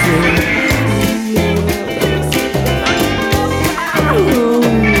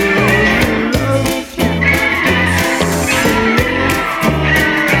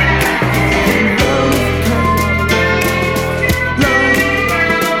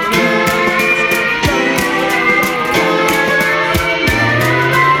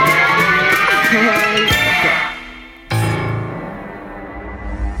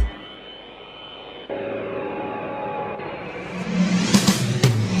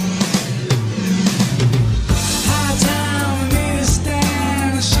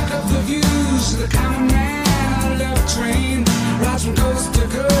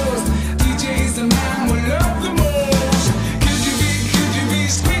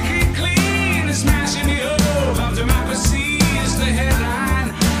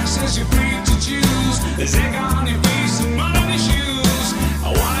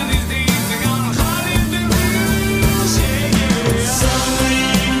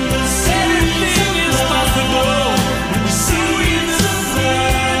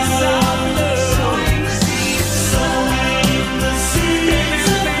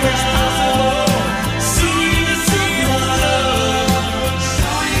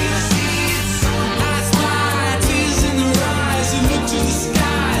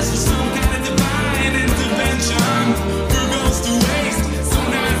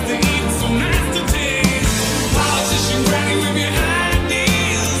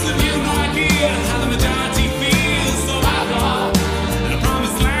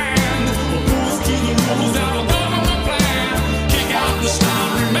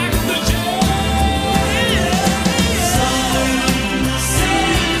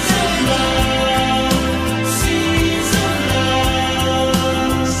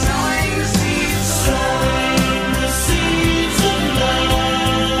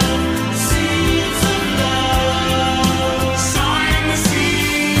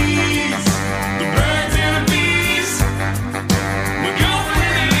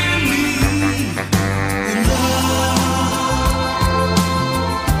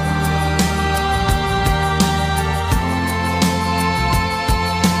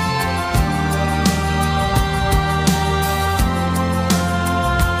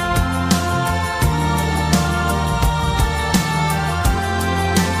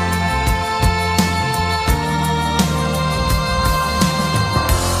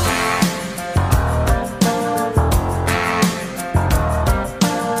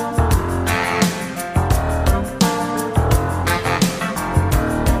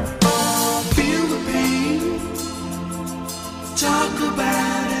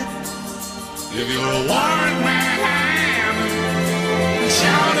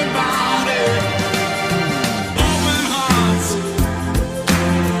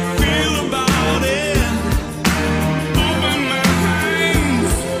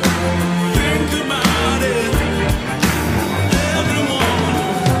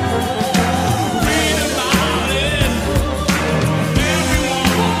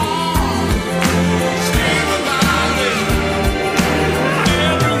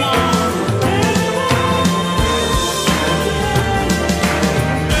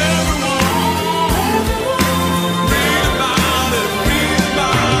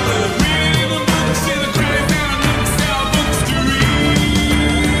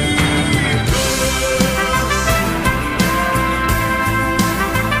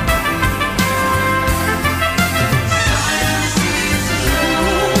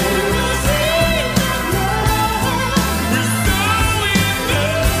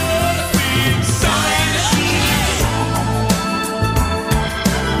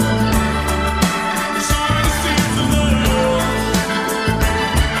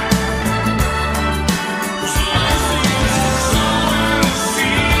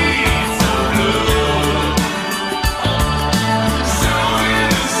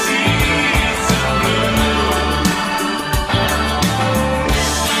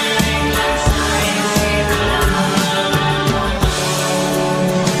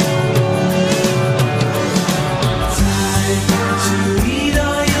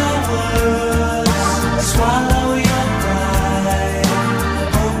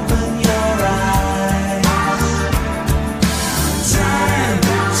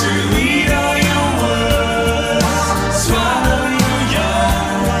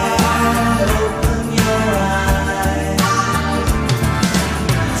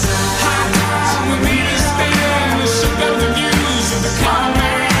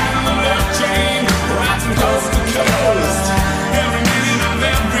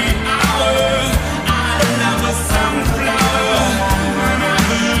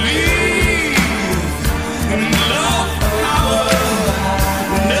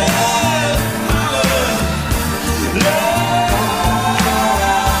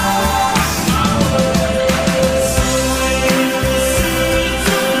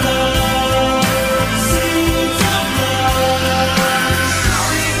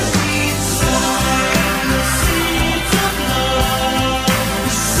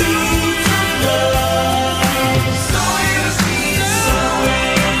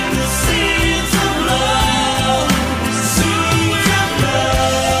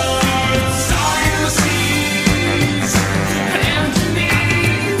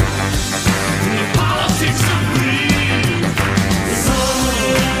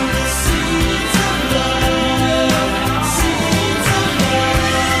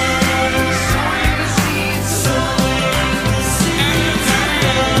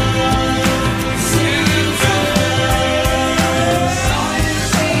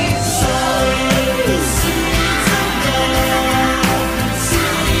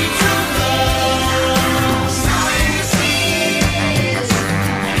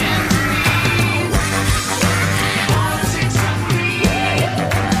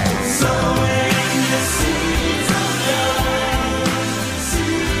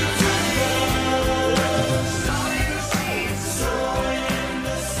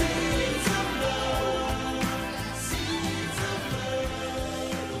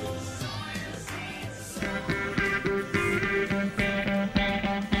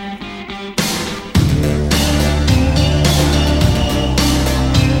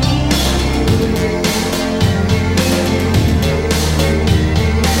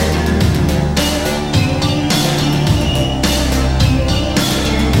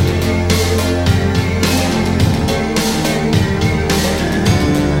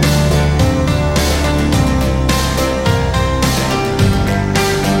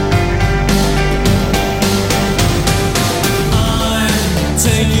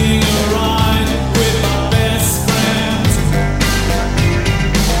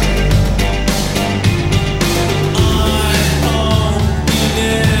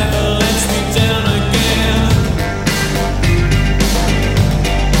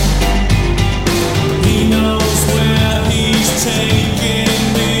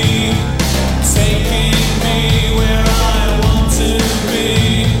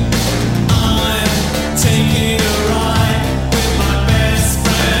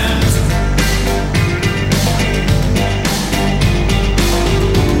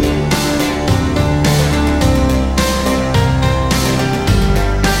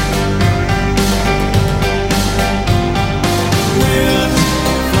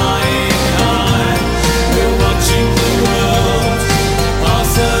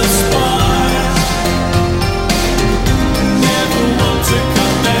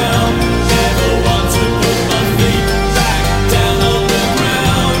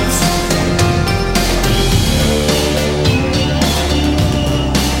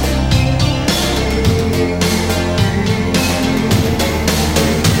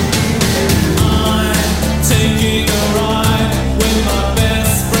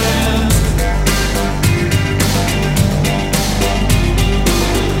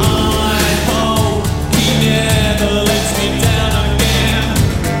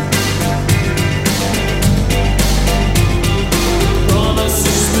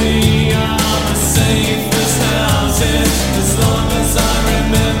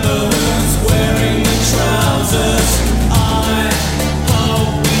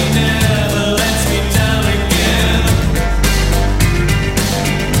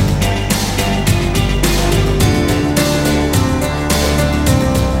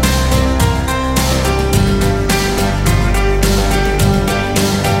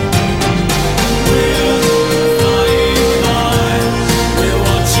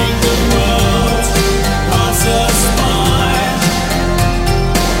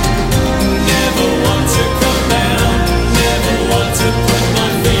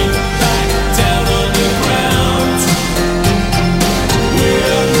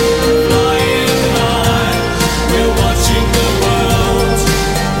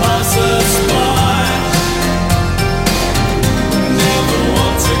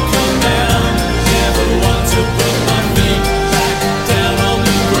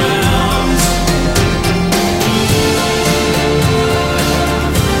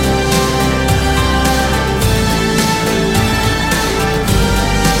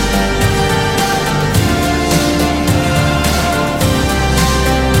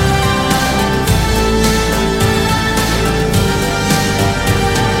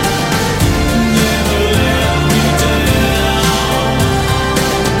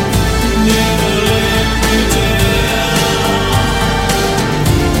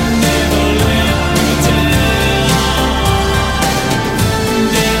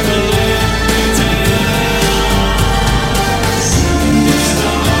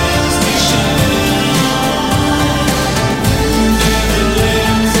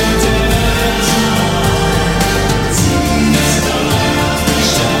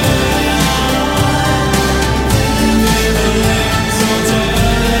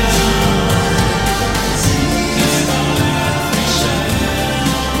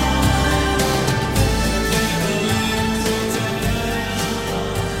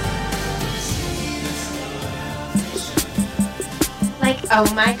 Oh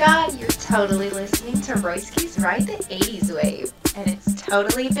my god, you're totally listening to Royski's Ride the 80s Wave, and it's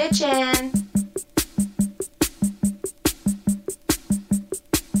totally bitchin'.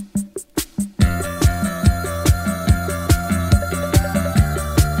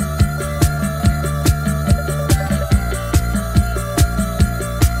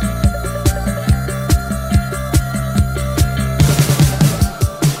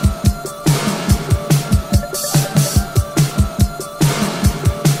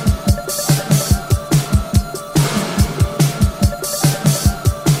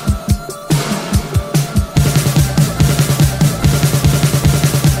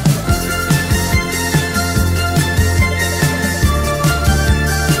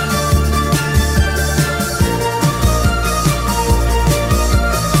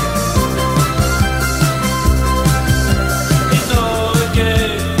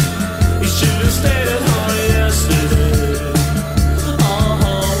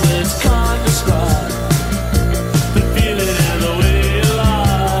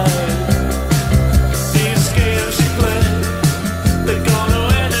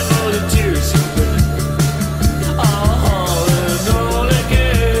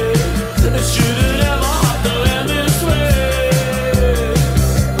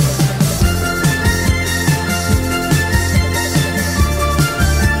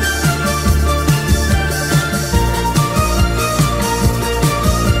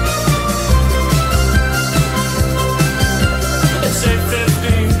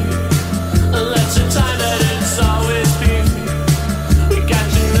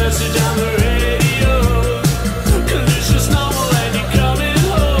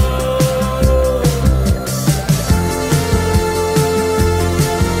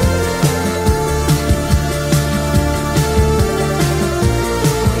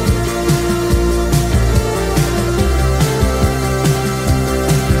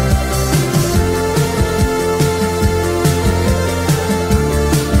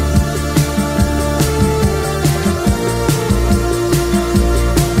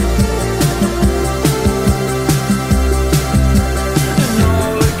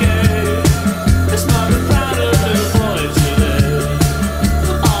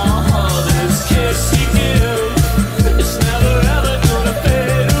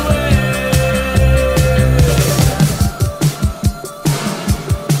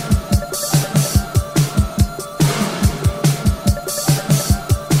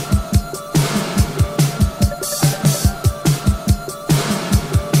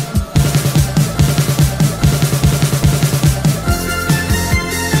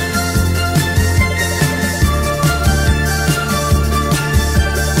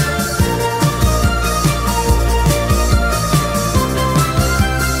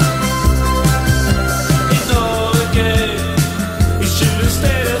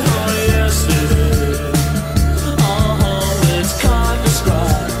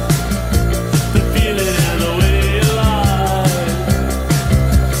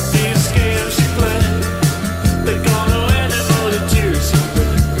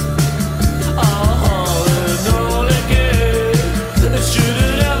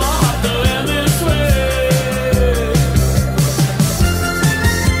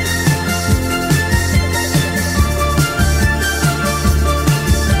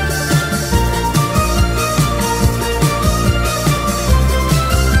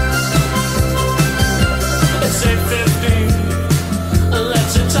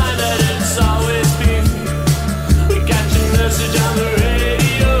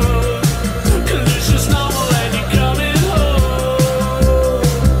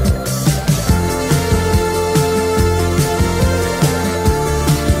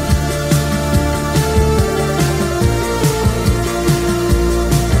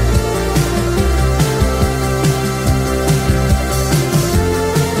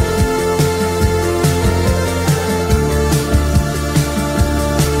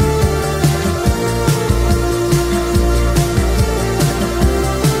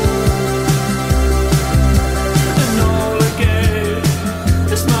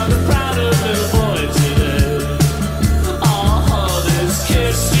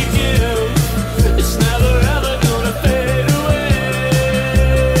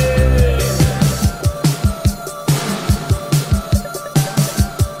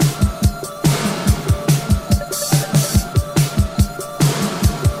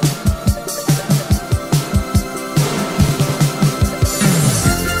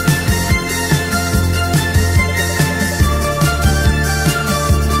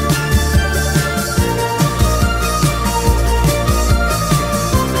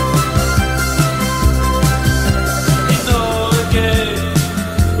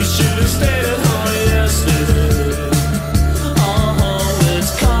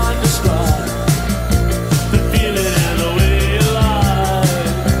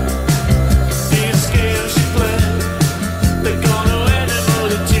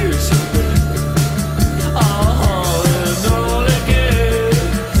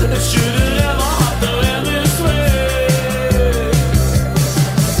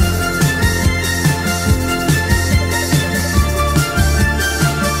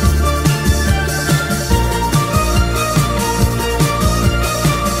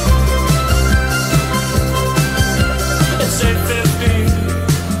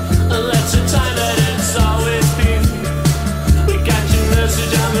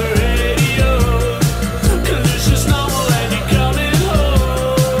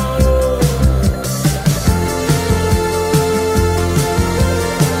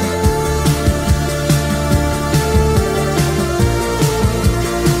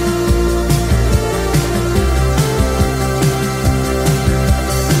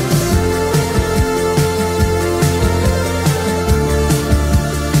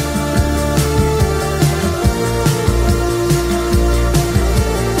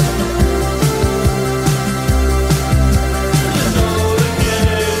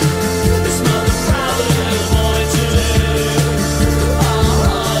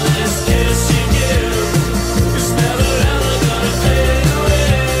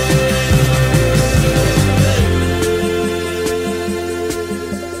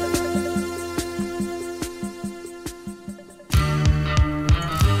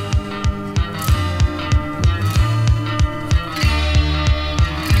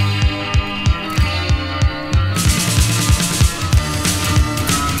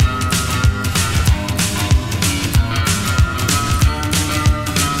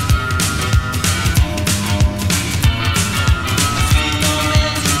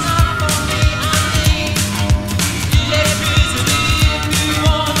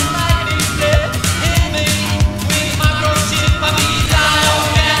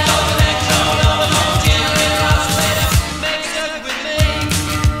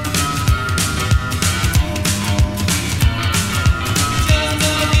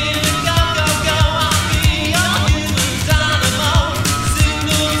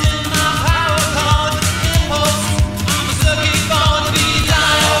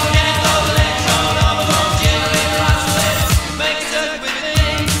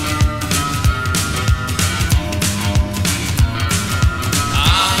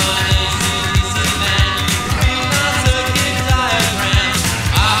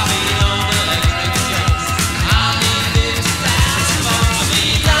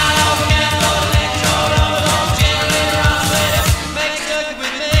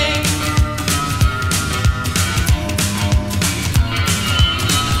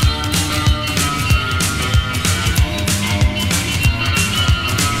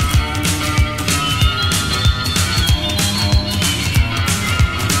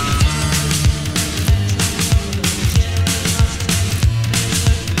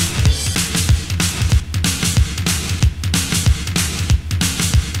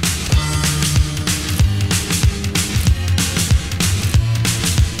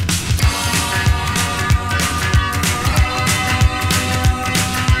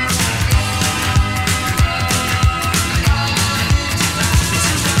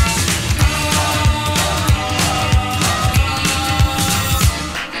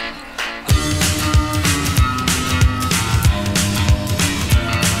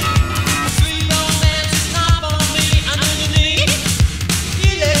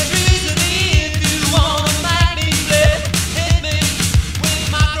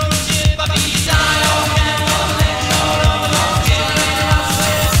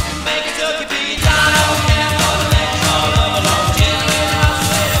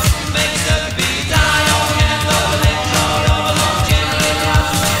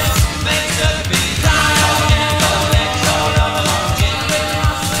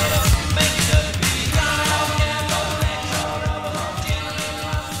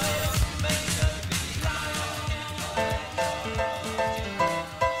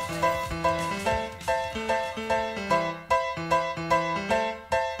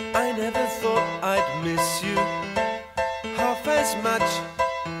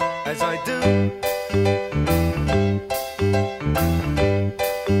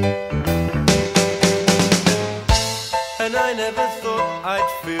 And I never thought I'd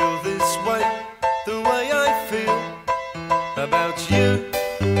feel this way, the way I feel about you.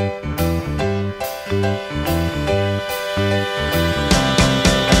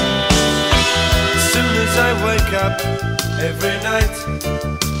 As soon as I wake up, every night,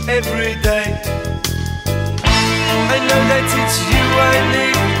 every day, I know that it's you I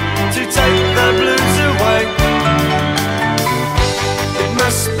need to take the blues away. It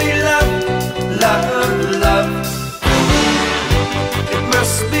must be love, love, love. It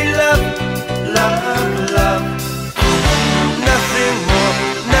must be love, love, love. Nothing more,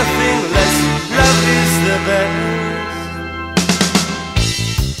 nothing less. Love is the best.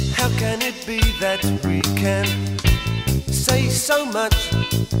 How can it be that we can say so much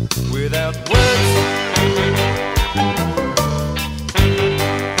without words?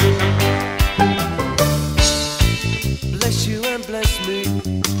 Bless you and bless me.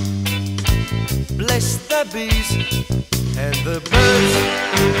 Bless the bees and the birds.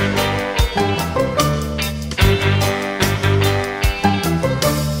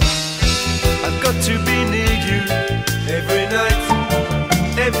 I've got to be near you every night,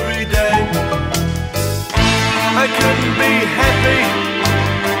 every day. I couldn't be happy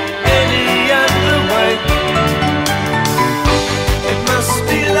any other way. It must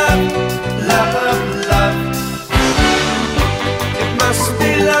be love, love, love. It must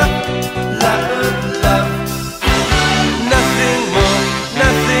be love, love, love. Nothing more,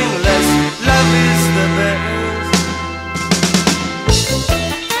 nothing less. Love is the best.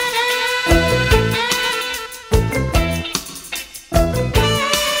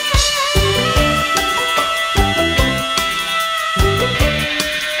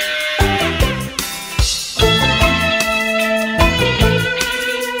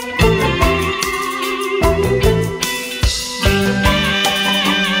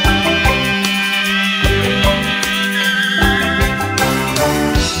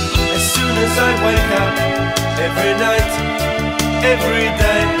 Every night, every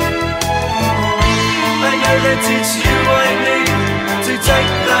day, I know that it's you I need to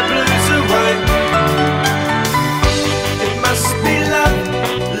take the blues away. It must be love,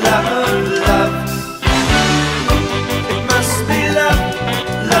 love, love. It must be love,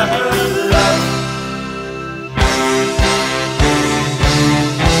 love, love.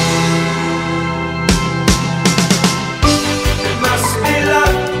 It must be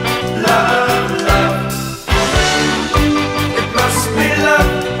love, love, love. It must be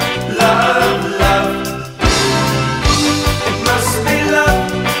love, love, love.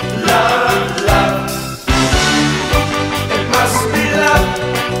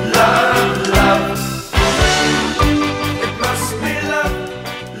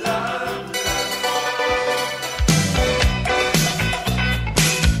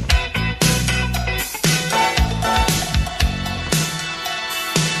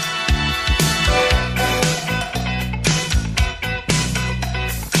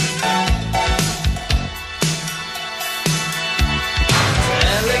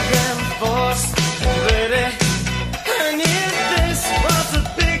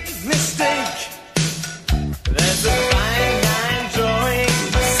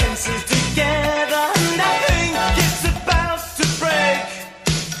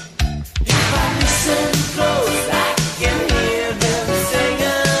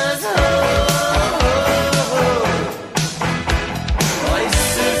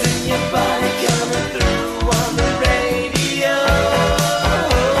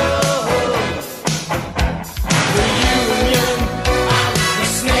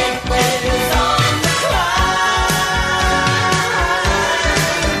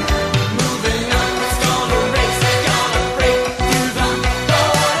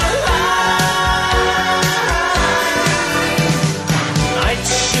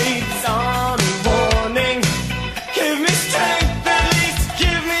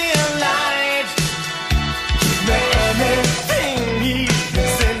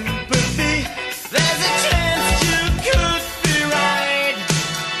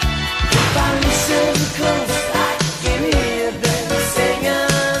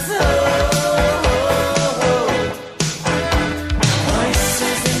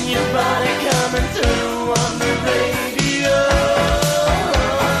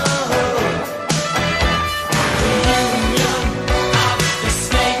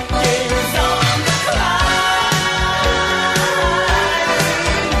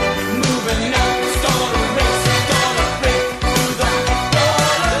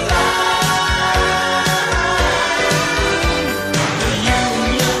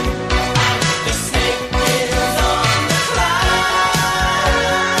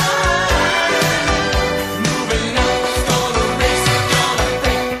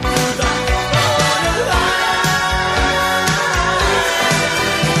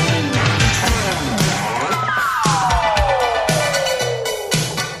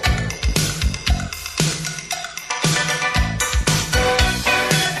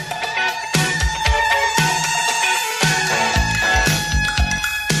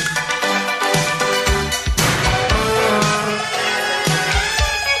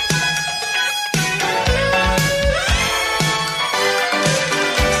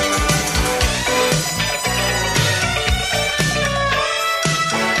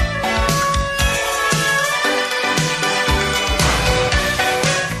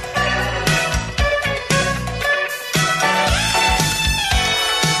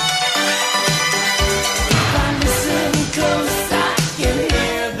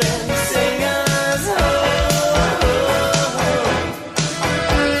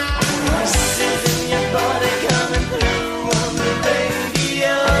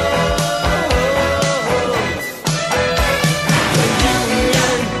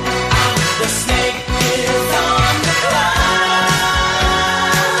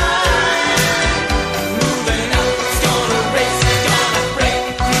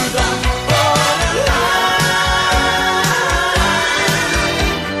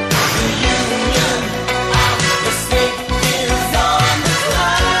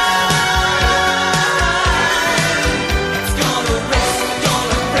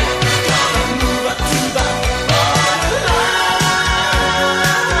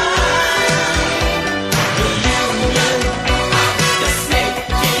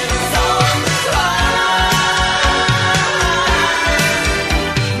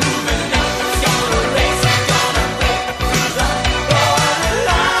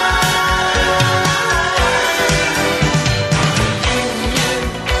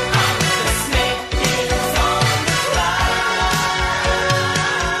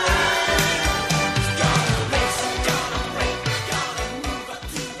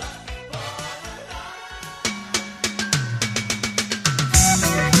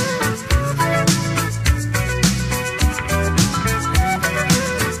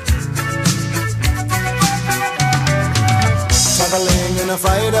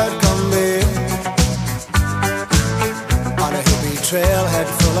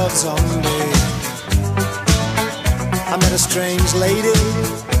 called Zombie. I met a strange lady,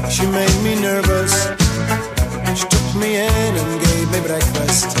 she made me nervous. She took me in and gave me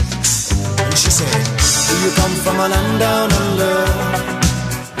breakfast. And she said, do you come from a land down under,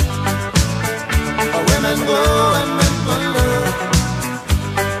 where women go and men wonder?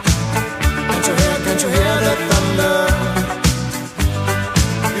 Can't you hear the thunder?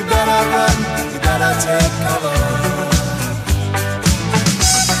 You better run, you better take cover.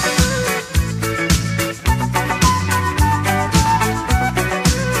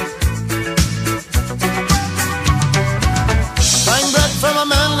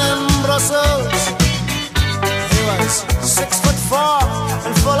 Brussels. He was 6'4"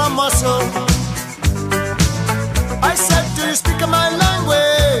 and full of muscle. I said, do you speak my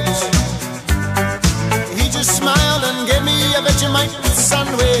language? He just smiled and gave me a Vegemite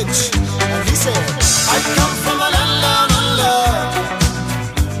sandwich. And he said, I come from a land down under,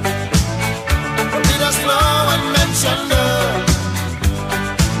 where Peter's flow and mentioned.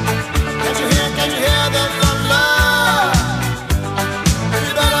 Can you hear the thunder?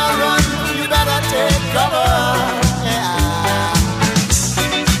 Take cover,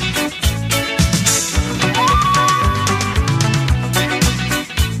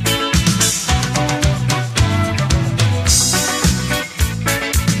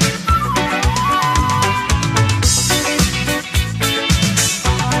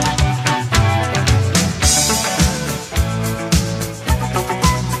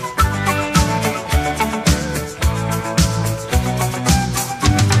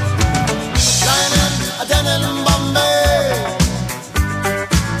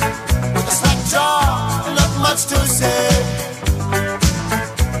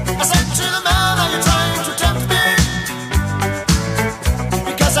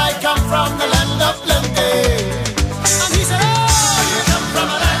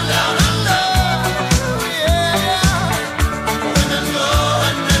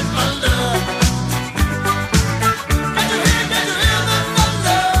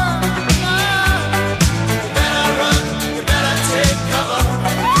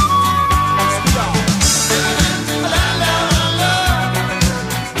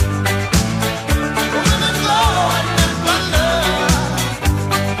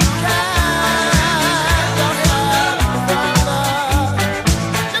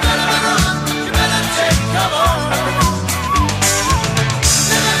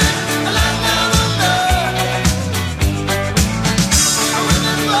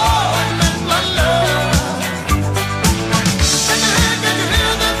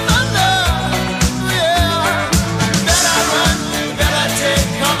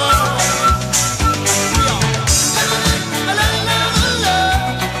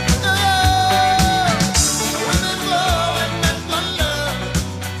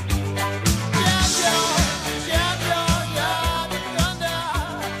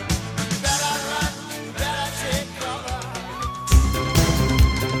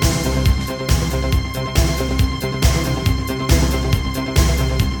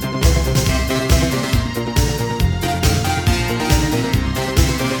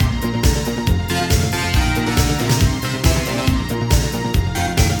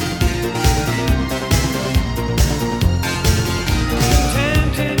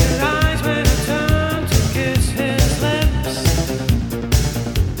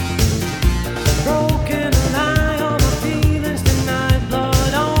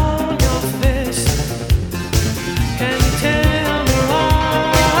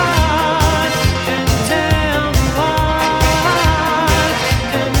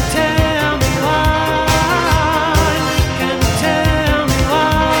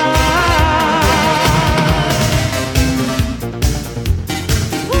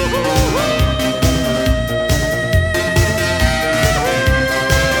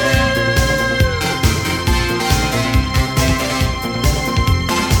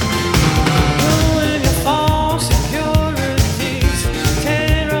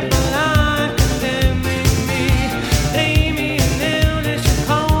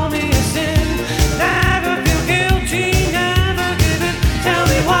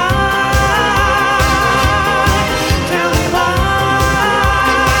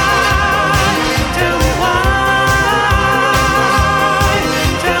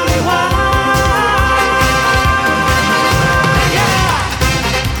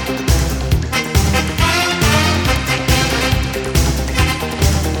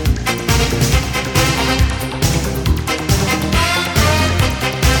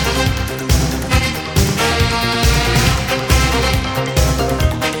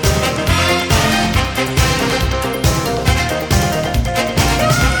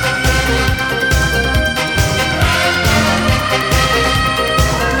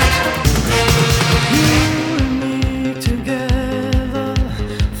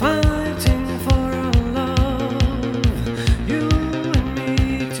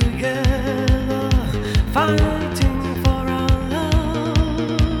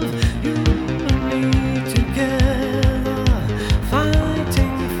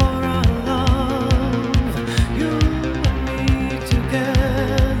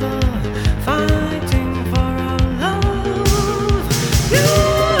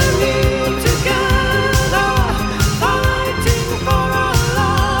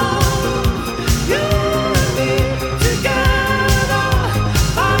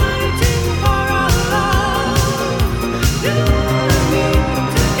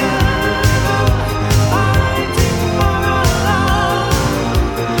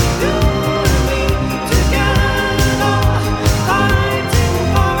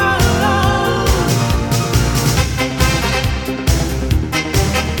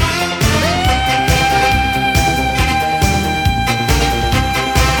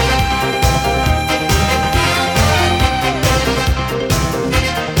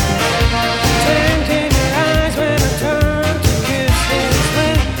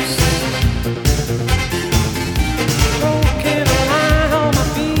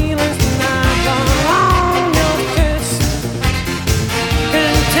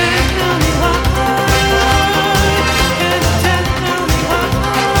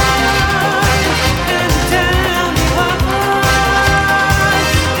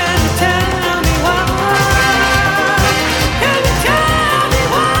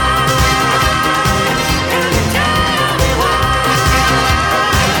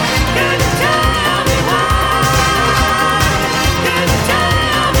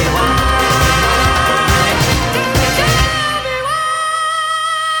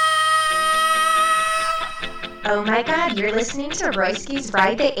 Oh my god, you're listening to Royski's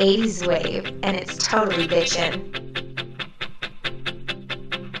Ride the 80s Wave, and it's totally bitchin'.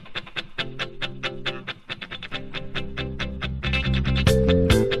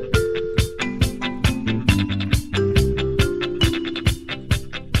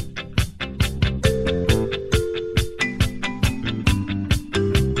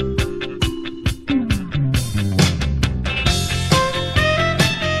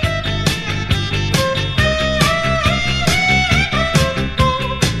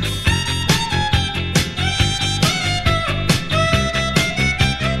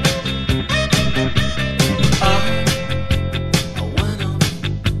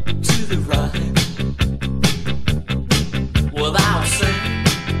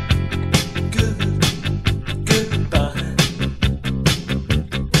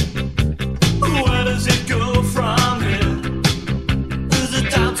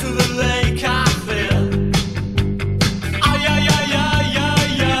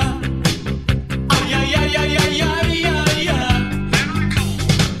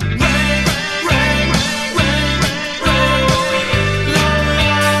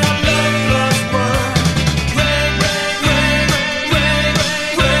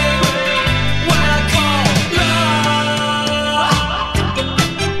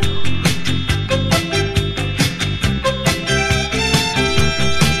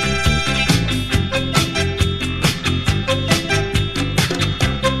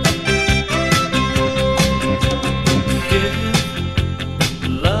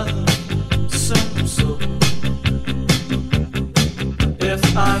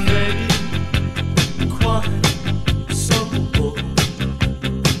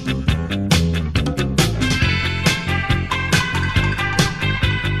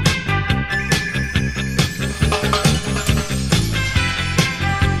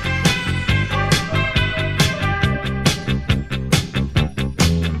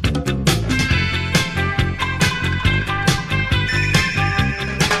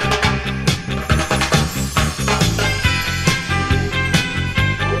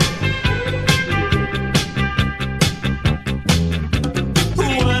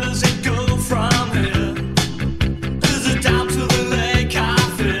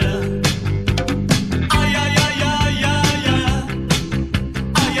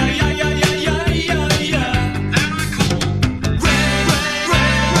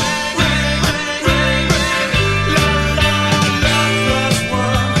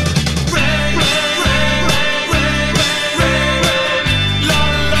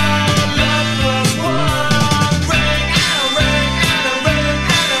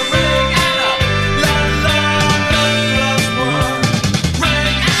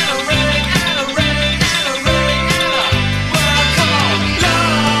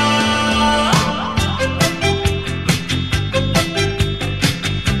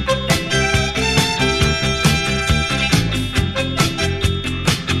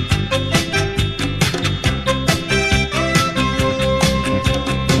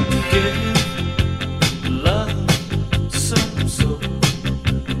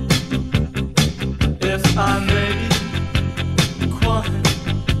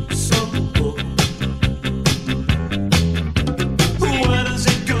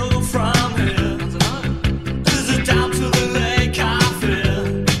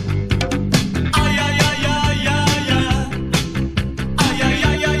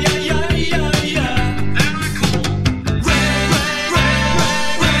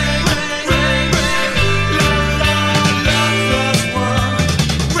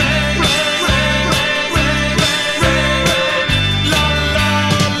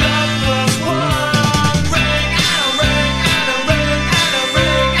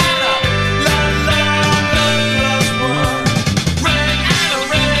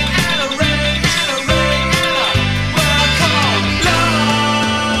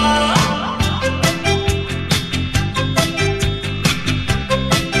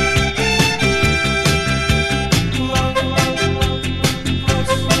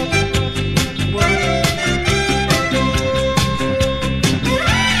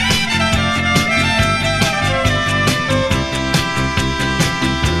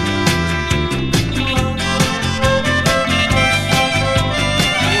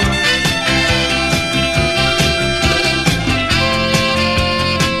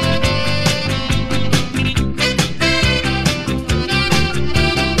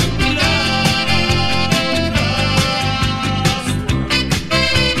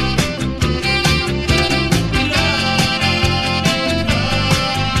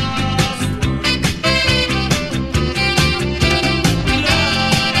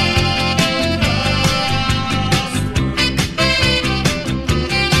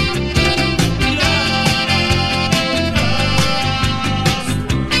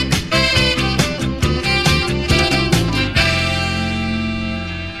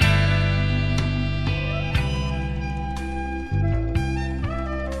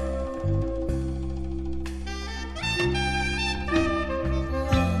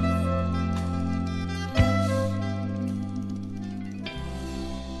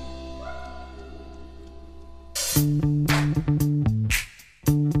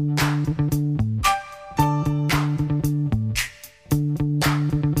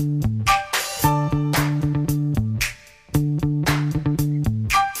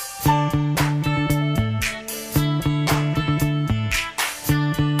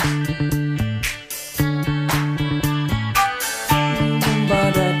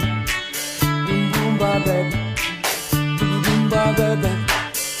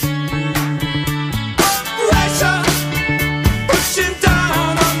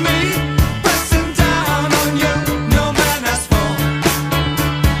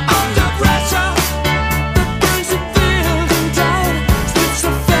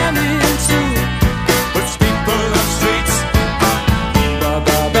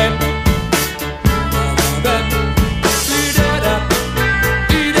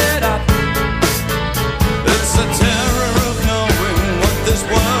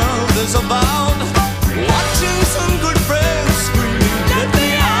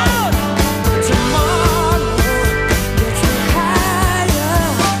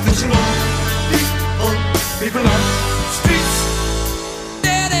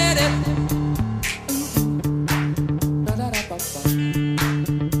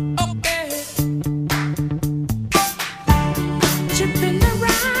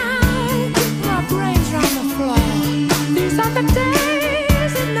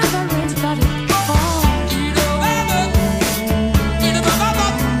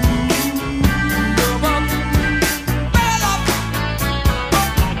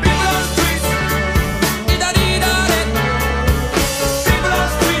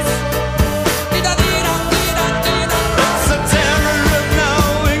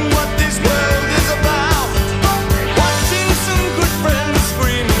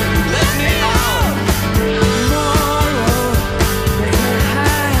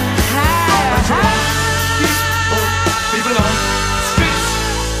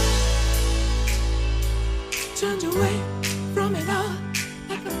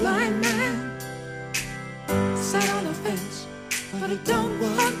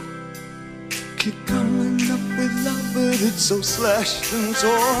 So slashed and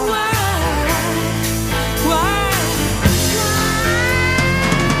torn. Why?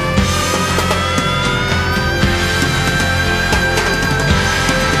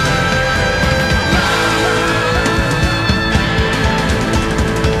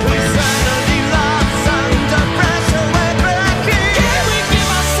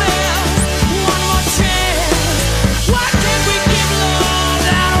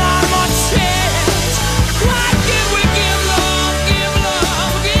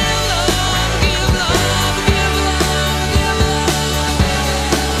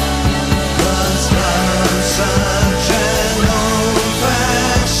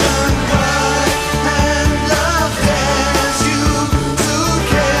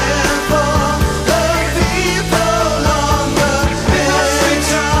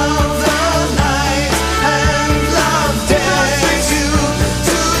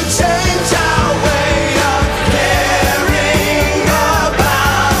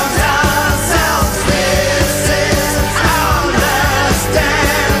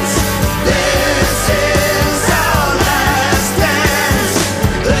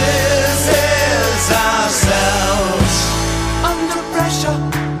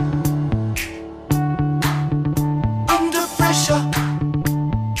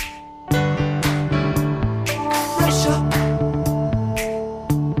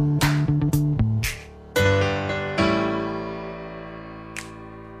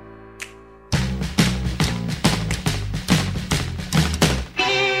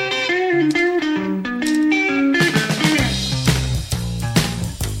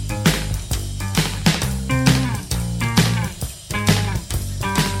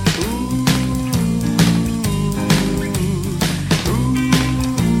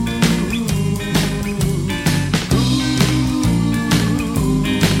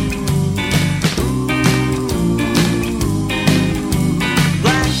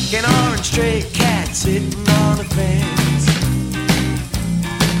 Stray cat sitting on a fence.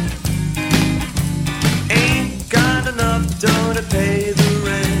 Ain't got enough dough to pay the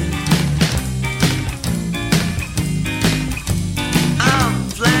rent. I'm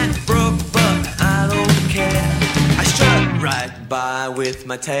flat broke, but I don't care. I strut right by with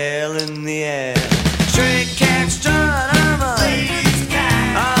my tail in the air. Stray cat strut, I'm a lady's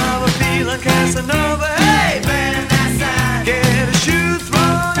cat. I'm a feeling Casanova. Hey, man, that's I get a shoe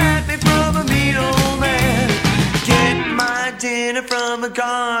thrown at me from a mean old man. Get my dinner from a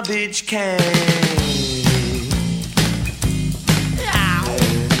garbage can.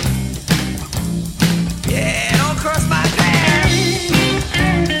 Yeah,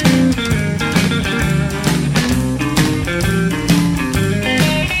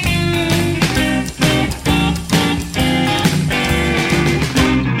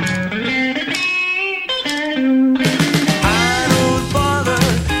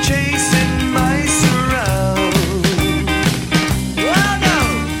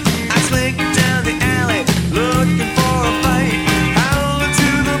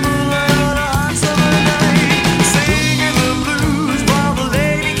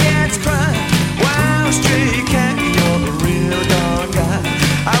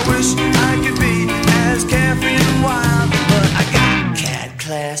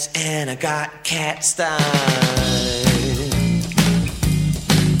 class and I got cat style.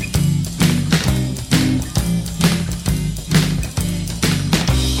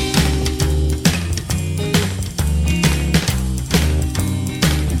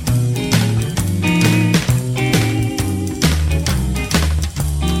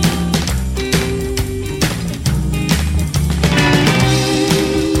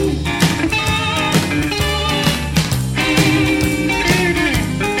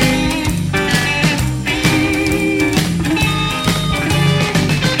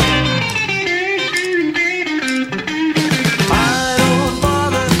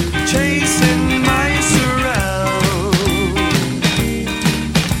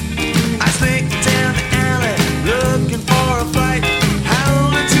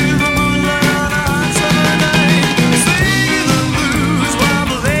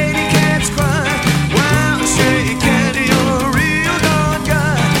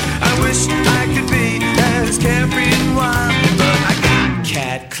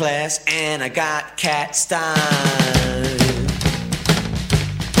 Class and I got cat style.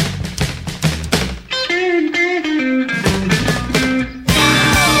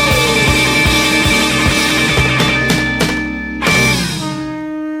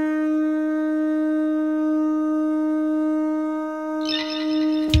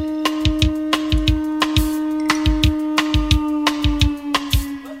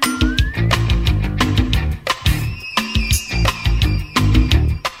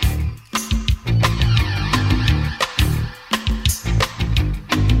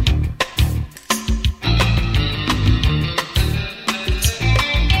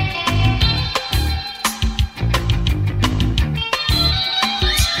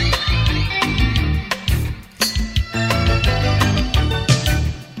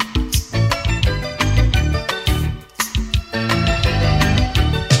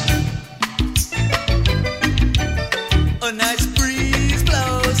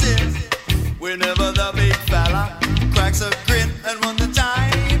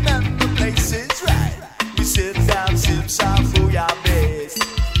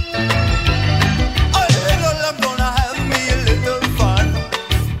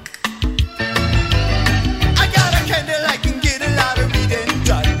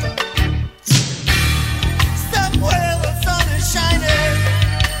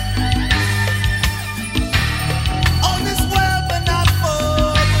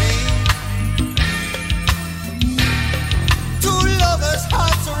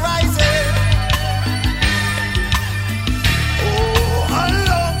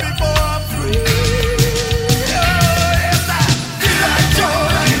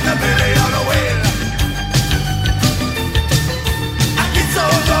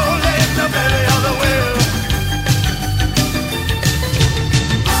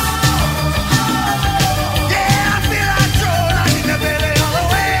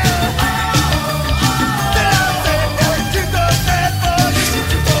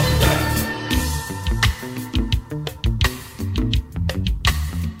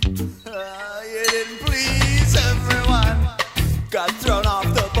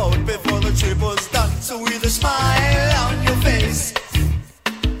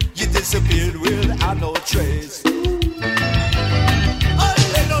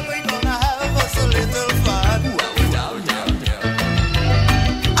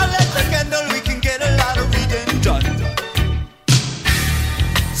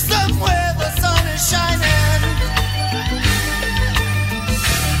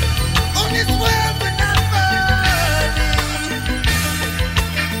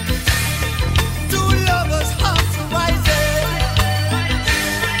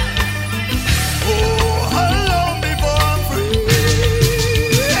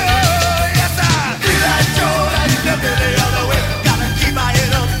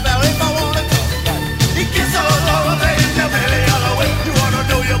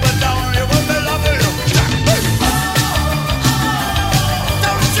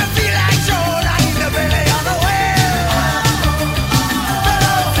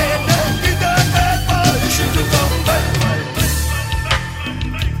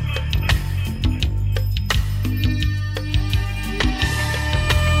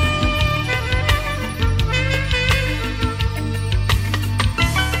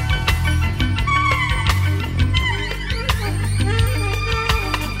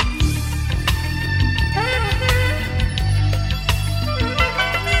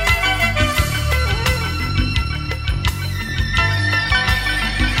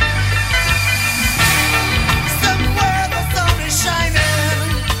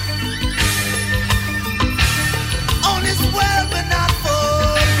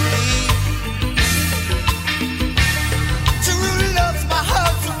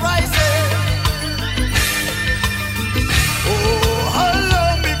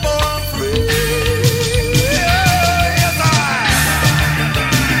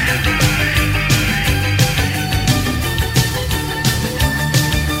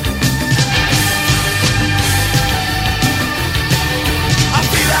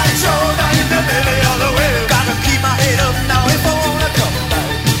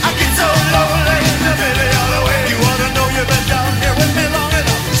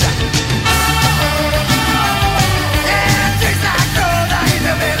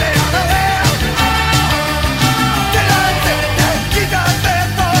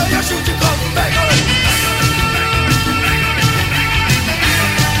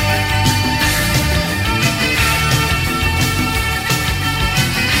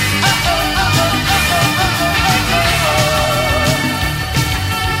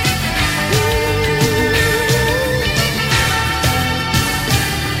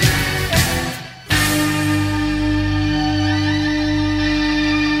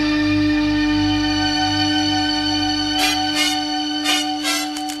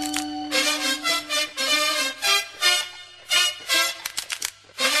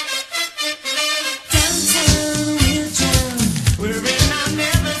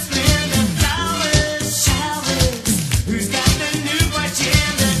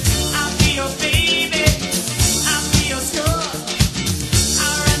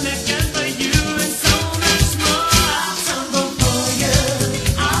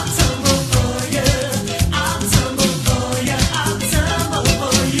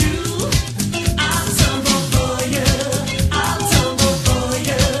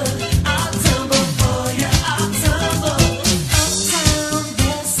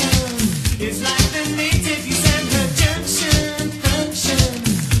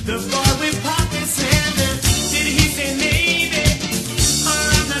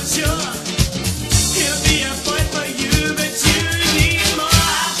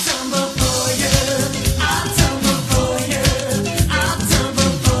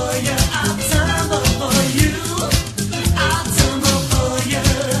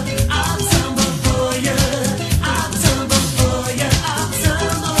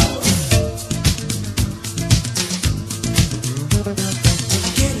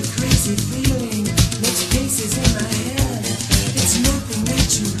 crazy feeling makes faces in my head. It's nothing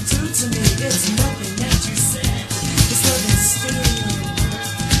that you do to me, it's nothing that you said. It's nothing still.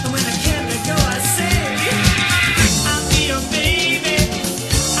 And when I can't let go, I say, I'll be your baby,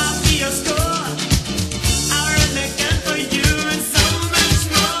 I'll be your score. I'll run the gun for you and so much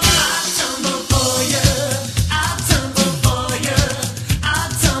more. I'll tumble for you, I'll tumble for you,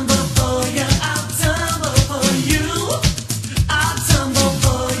 I'll tumble for you, I'll tumble for you. I'll tumble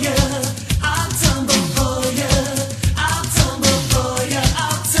for you, I'll tumble for you, I'll tumble for you,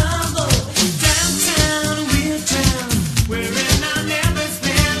 I'll tumble. Downtown, we're down, we're in our never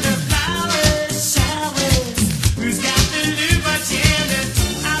spend the flowers, showers. Who's got the loop or children?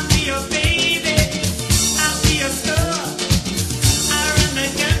 I'll be your baby, I'll be your star. I'll run the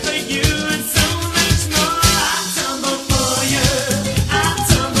gun for you and so much more. I'll tumble for you, I'll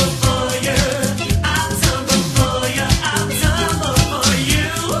tumble for you, I'll tumble for you, I'll tumble for you.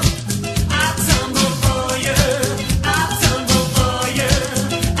 I'll tumble for you, I'll tumble for you,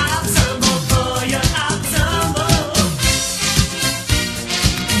 I'll tumble for you, I'll tumble.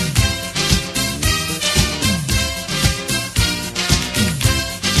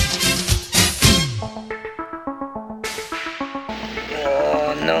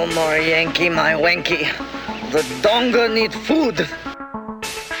 Oh, no more Yankee, my wanky. The donga need food.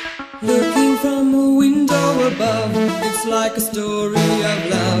 Looking from a window above, it's like a story of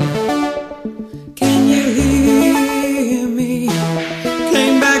love. Can you hear me?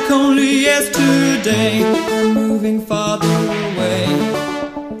 Came back only yesterday. I'm moving farther away.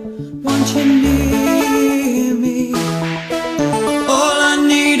 Want you near me? All I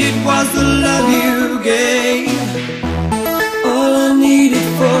needed was the love you gave. All I needed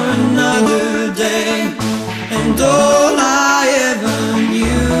for another day. And all I ever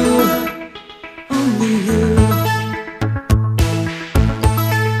knew, only you.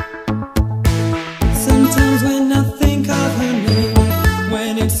 Sometimes when I think of her name,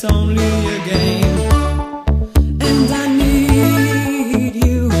 when it's only a game, and I need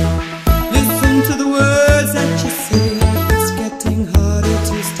you, listen to the words that you say. It's getting harder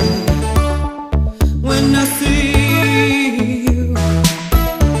to stay. When I see you,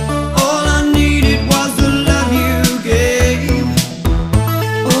 all I needed was the love you gave.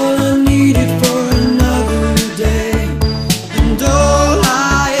 All I needed for another day. And all I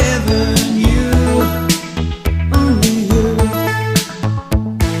ever knew, only you.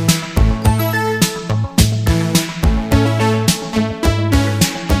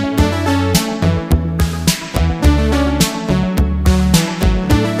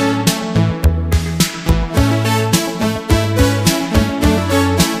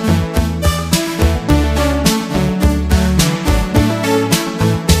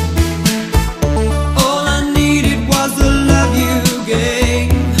 All I needed was the love you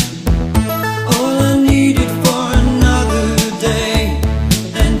gave. All I needed for another day.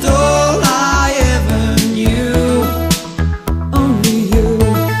 And all I ever knew, only you.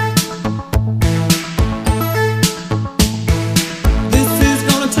 This is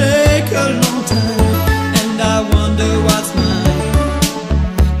gonna take a long time, and I wonder what's mine.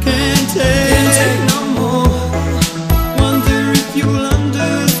 Can't take no more. Wonder if you'll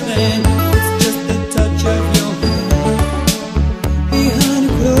understand. It's just the touch of your hand behind a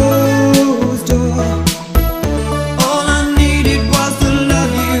closed door. All I needed was the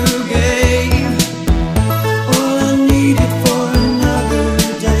love you gave. All I needed for another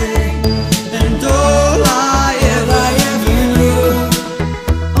day. And all I ever knew,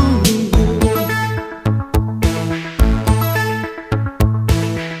 only you.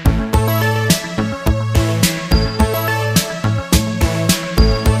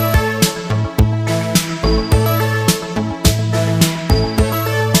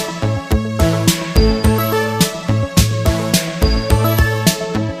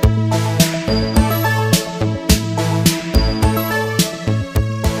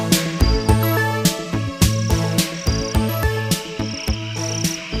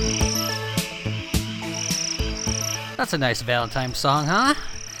 That's a nice Valentine song, huh?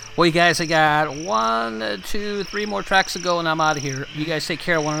 Well, you guys, I got 1, 2, 3 more tracks to go, and I'm out of here. You guys take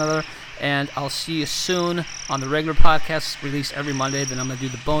care of one another, and I'll see you soon on the regular podcast released every Monday. Then I'm going to do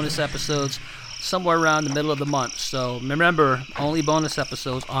the bonus episodes somewhere around the middle of the month. So remember, only bonus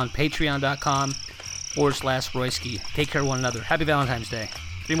episodes on patreon.com/Royski. Take care of one another. Happy Valentine's Day.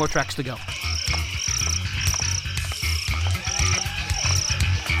 3 more tracks to go.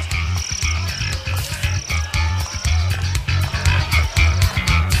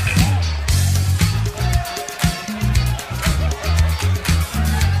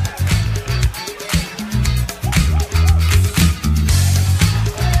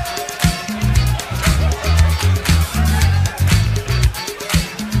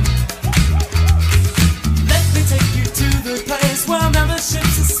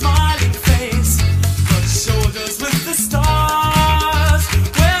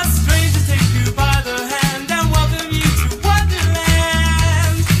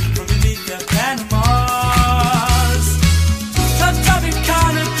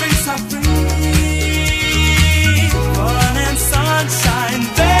 sunshine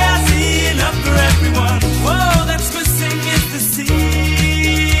there's enough for everyone. Whoa, that's missing is the sea.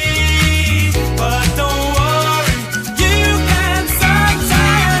 But don't worry, you can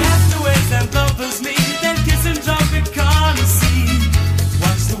sunshine. Castaways and lovers meet, then kiss and drop your car to sea.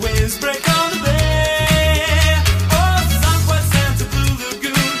 Watch the waves break on the bay. Oh, Southwest Santa Blue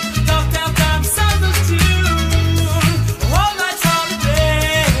Lagoon, talk downtown Southern's tune. All night's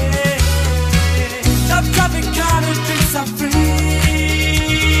holiday. Top traffic car and drinks are free.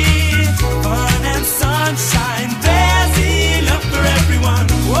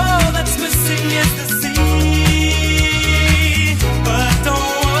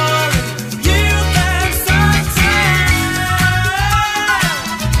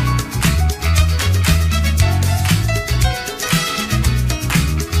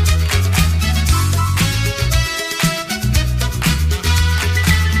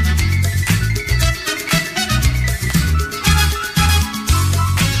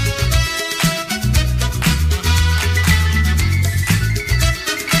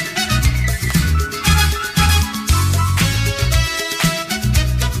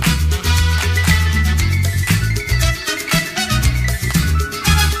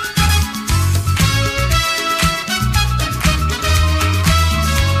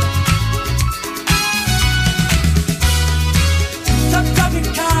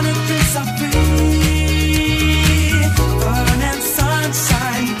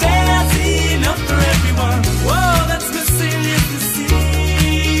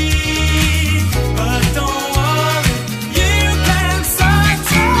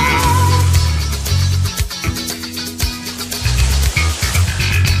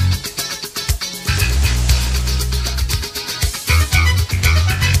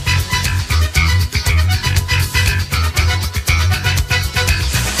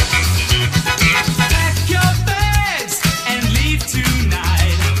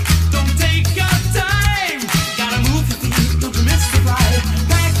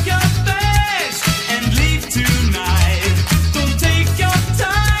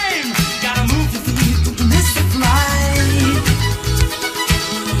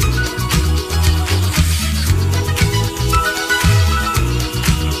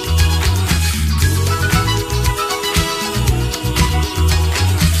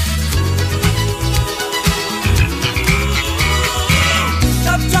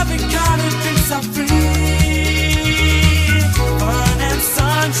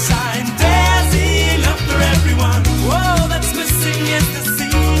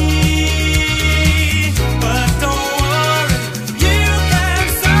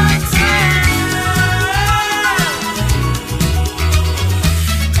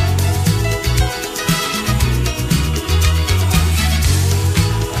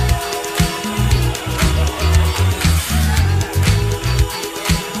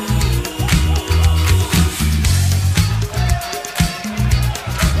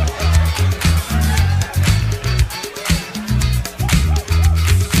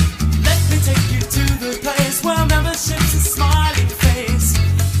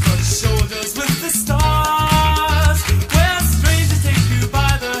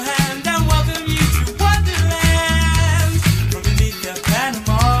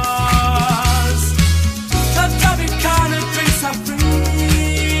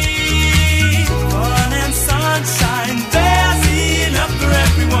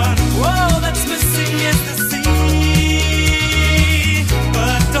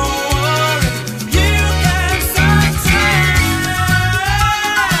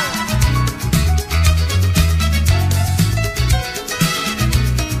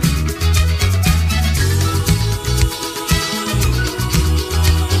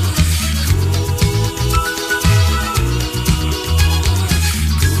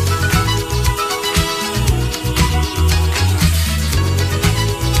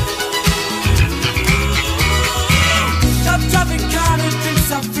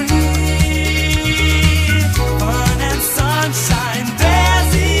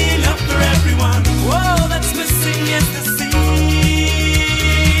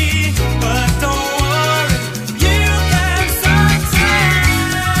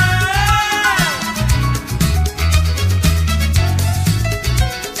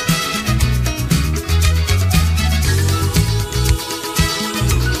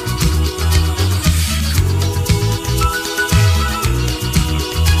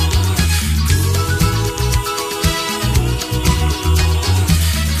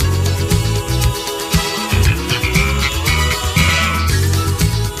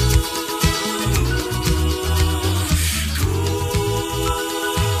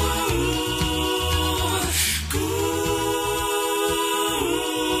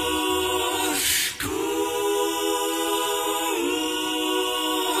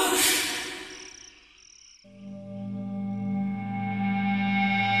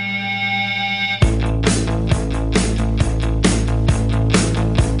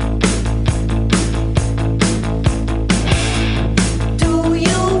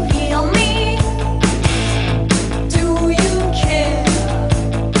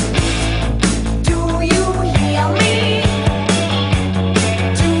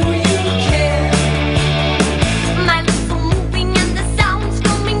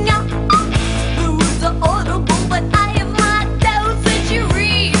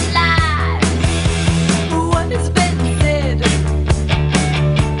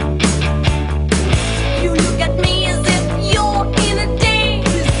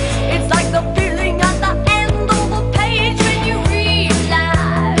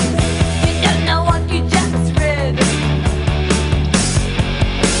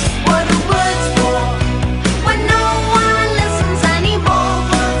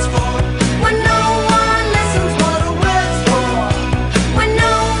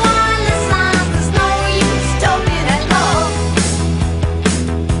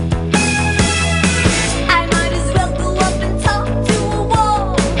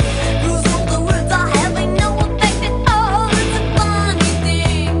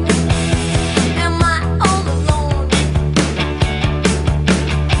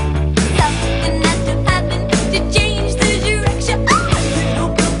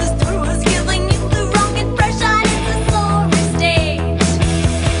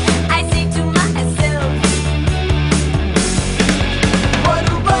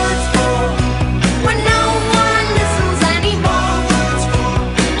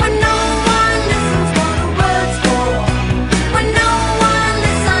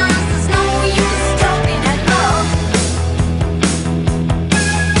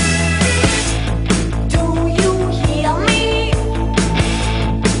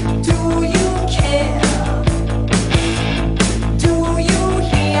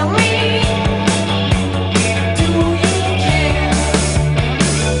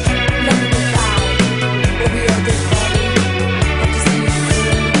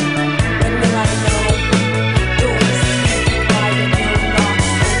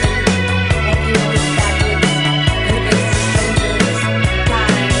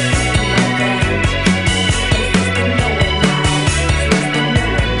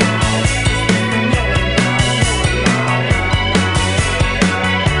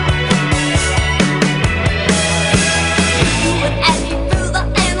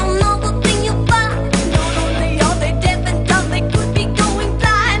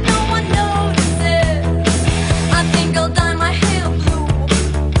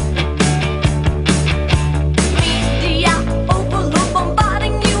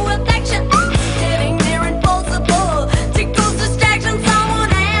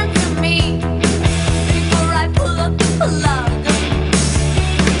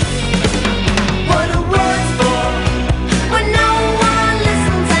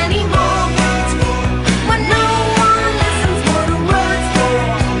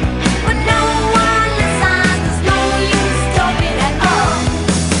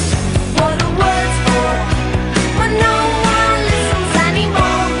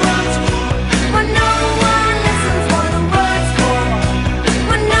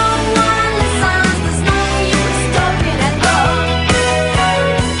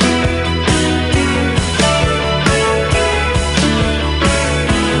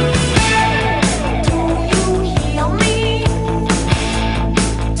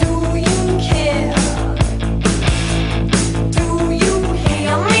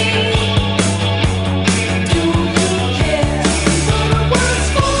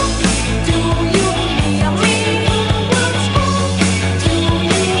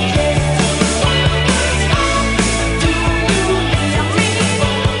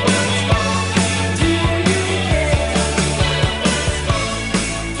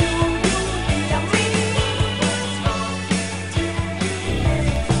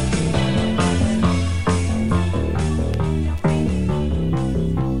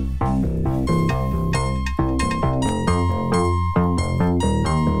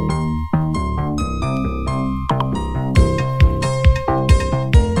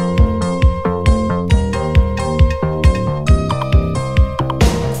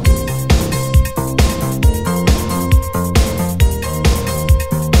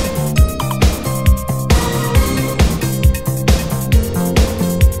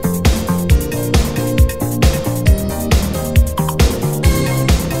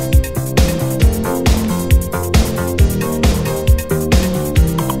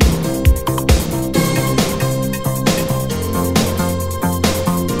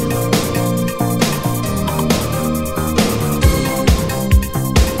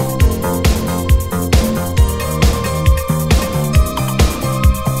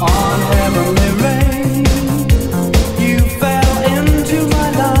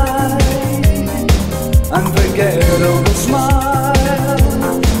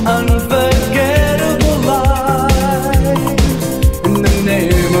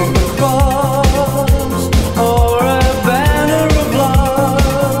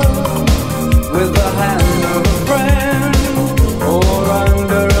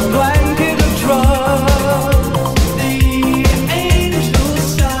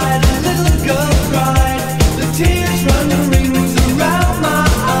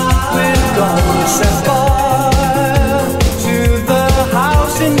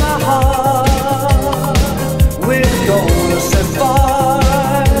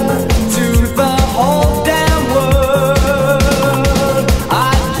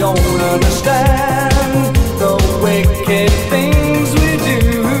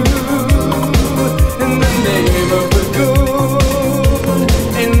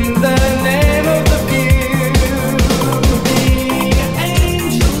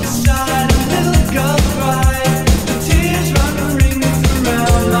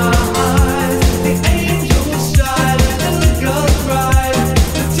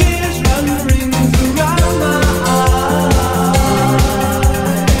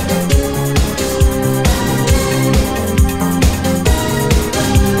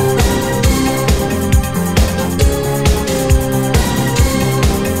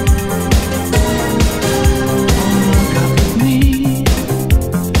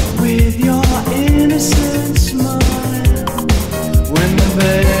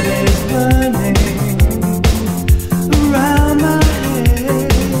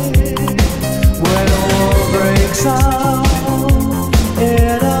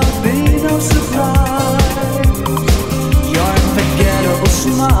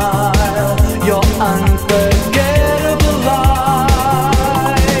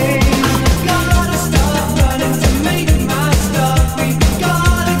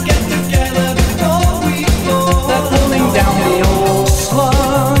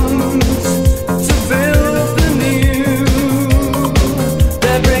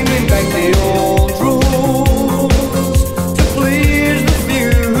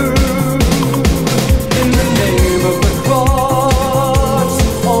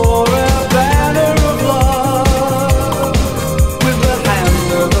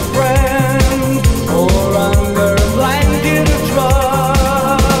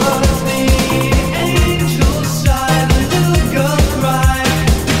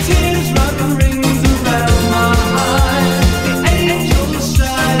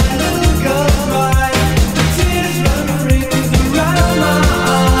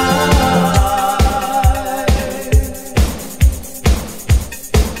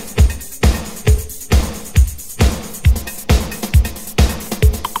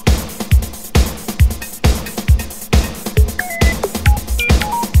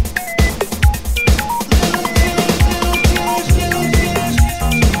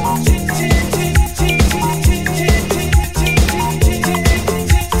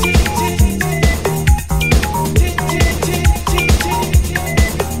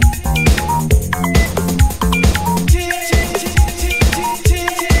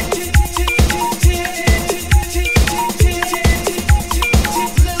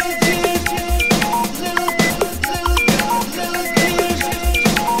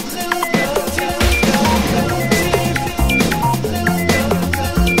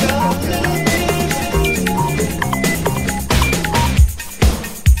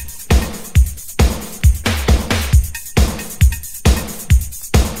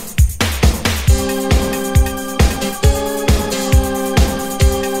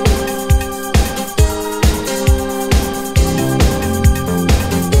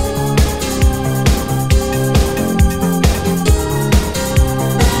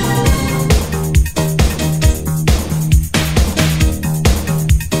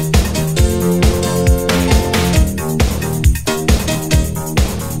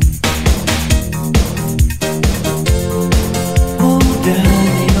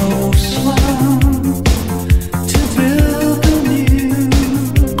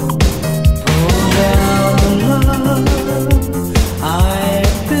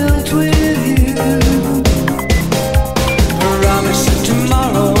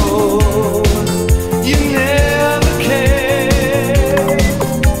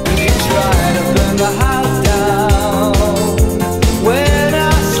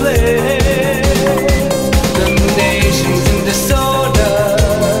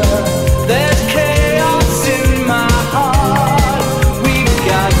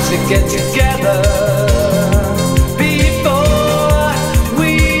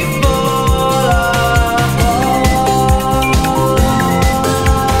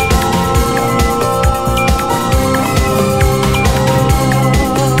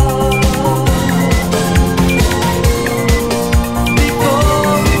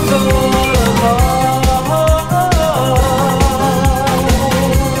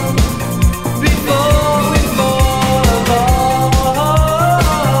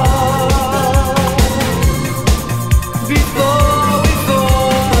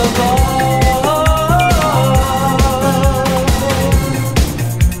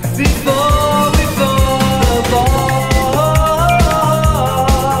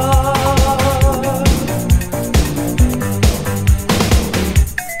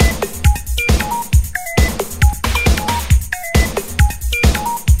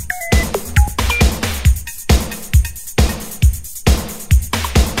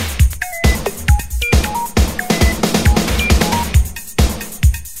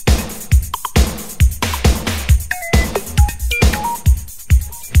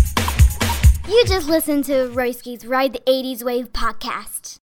 just listened to Royski's Ride the 80s Wave podcast.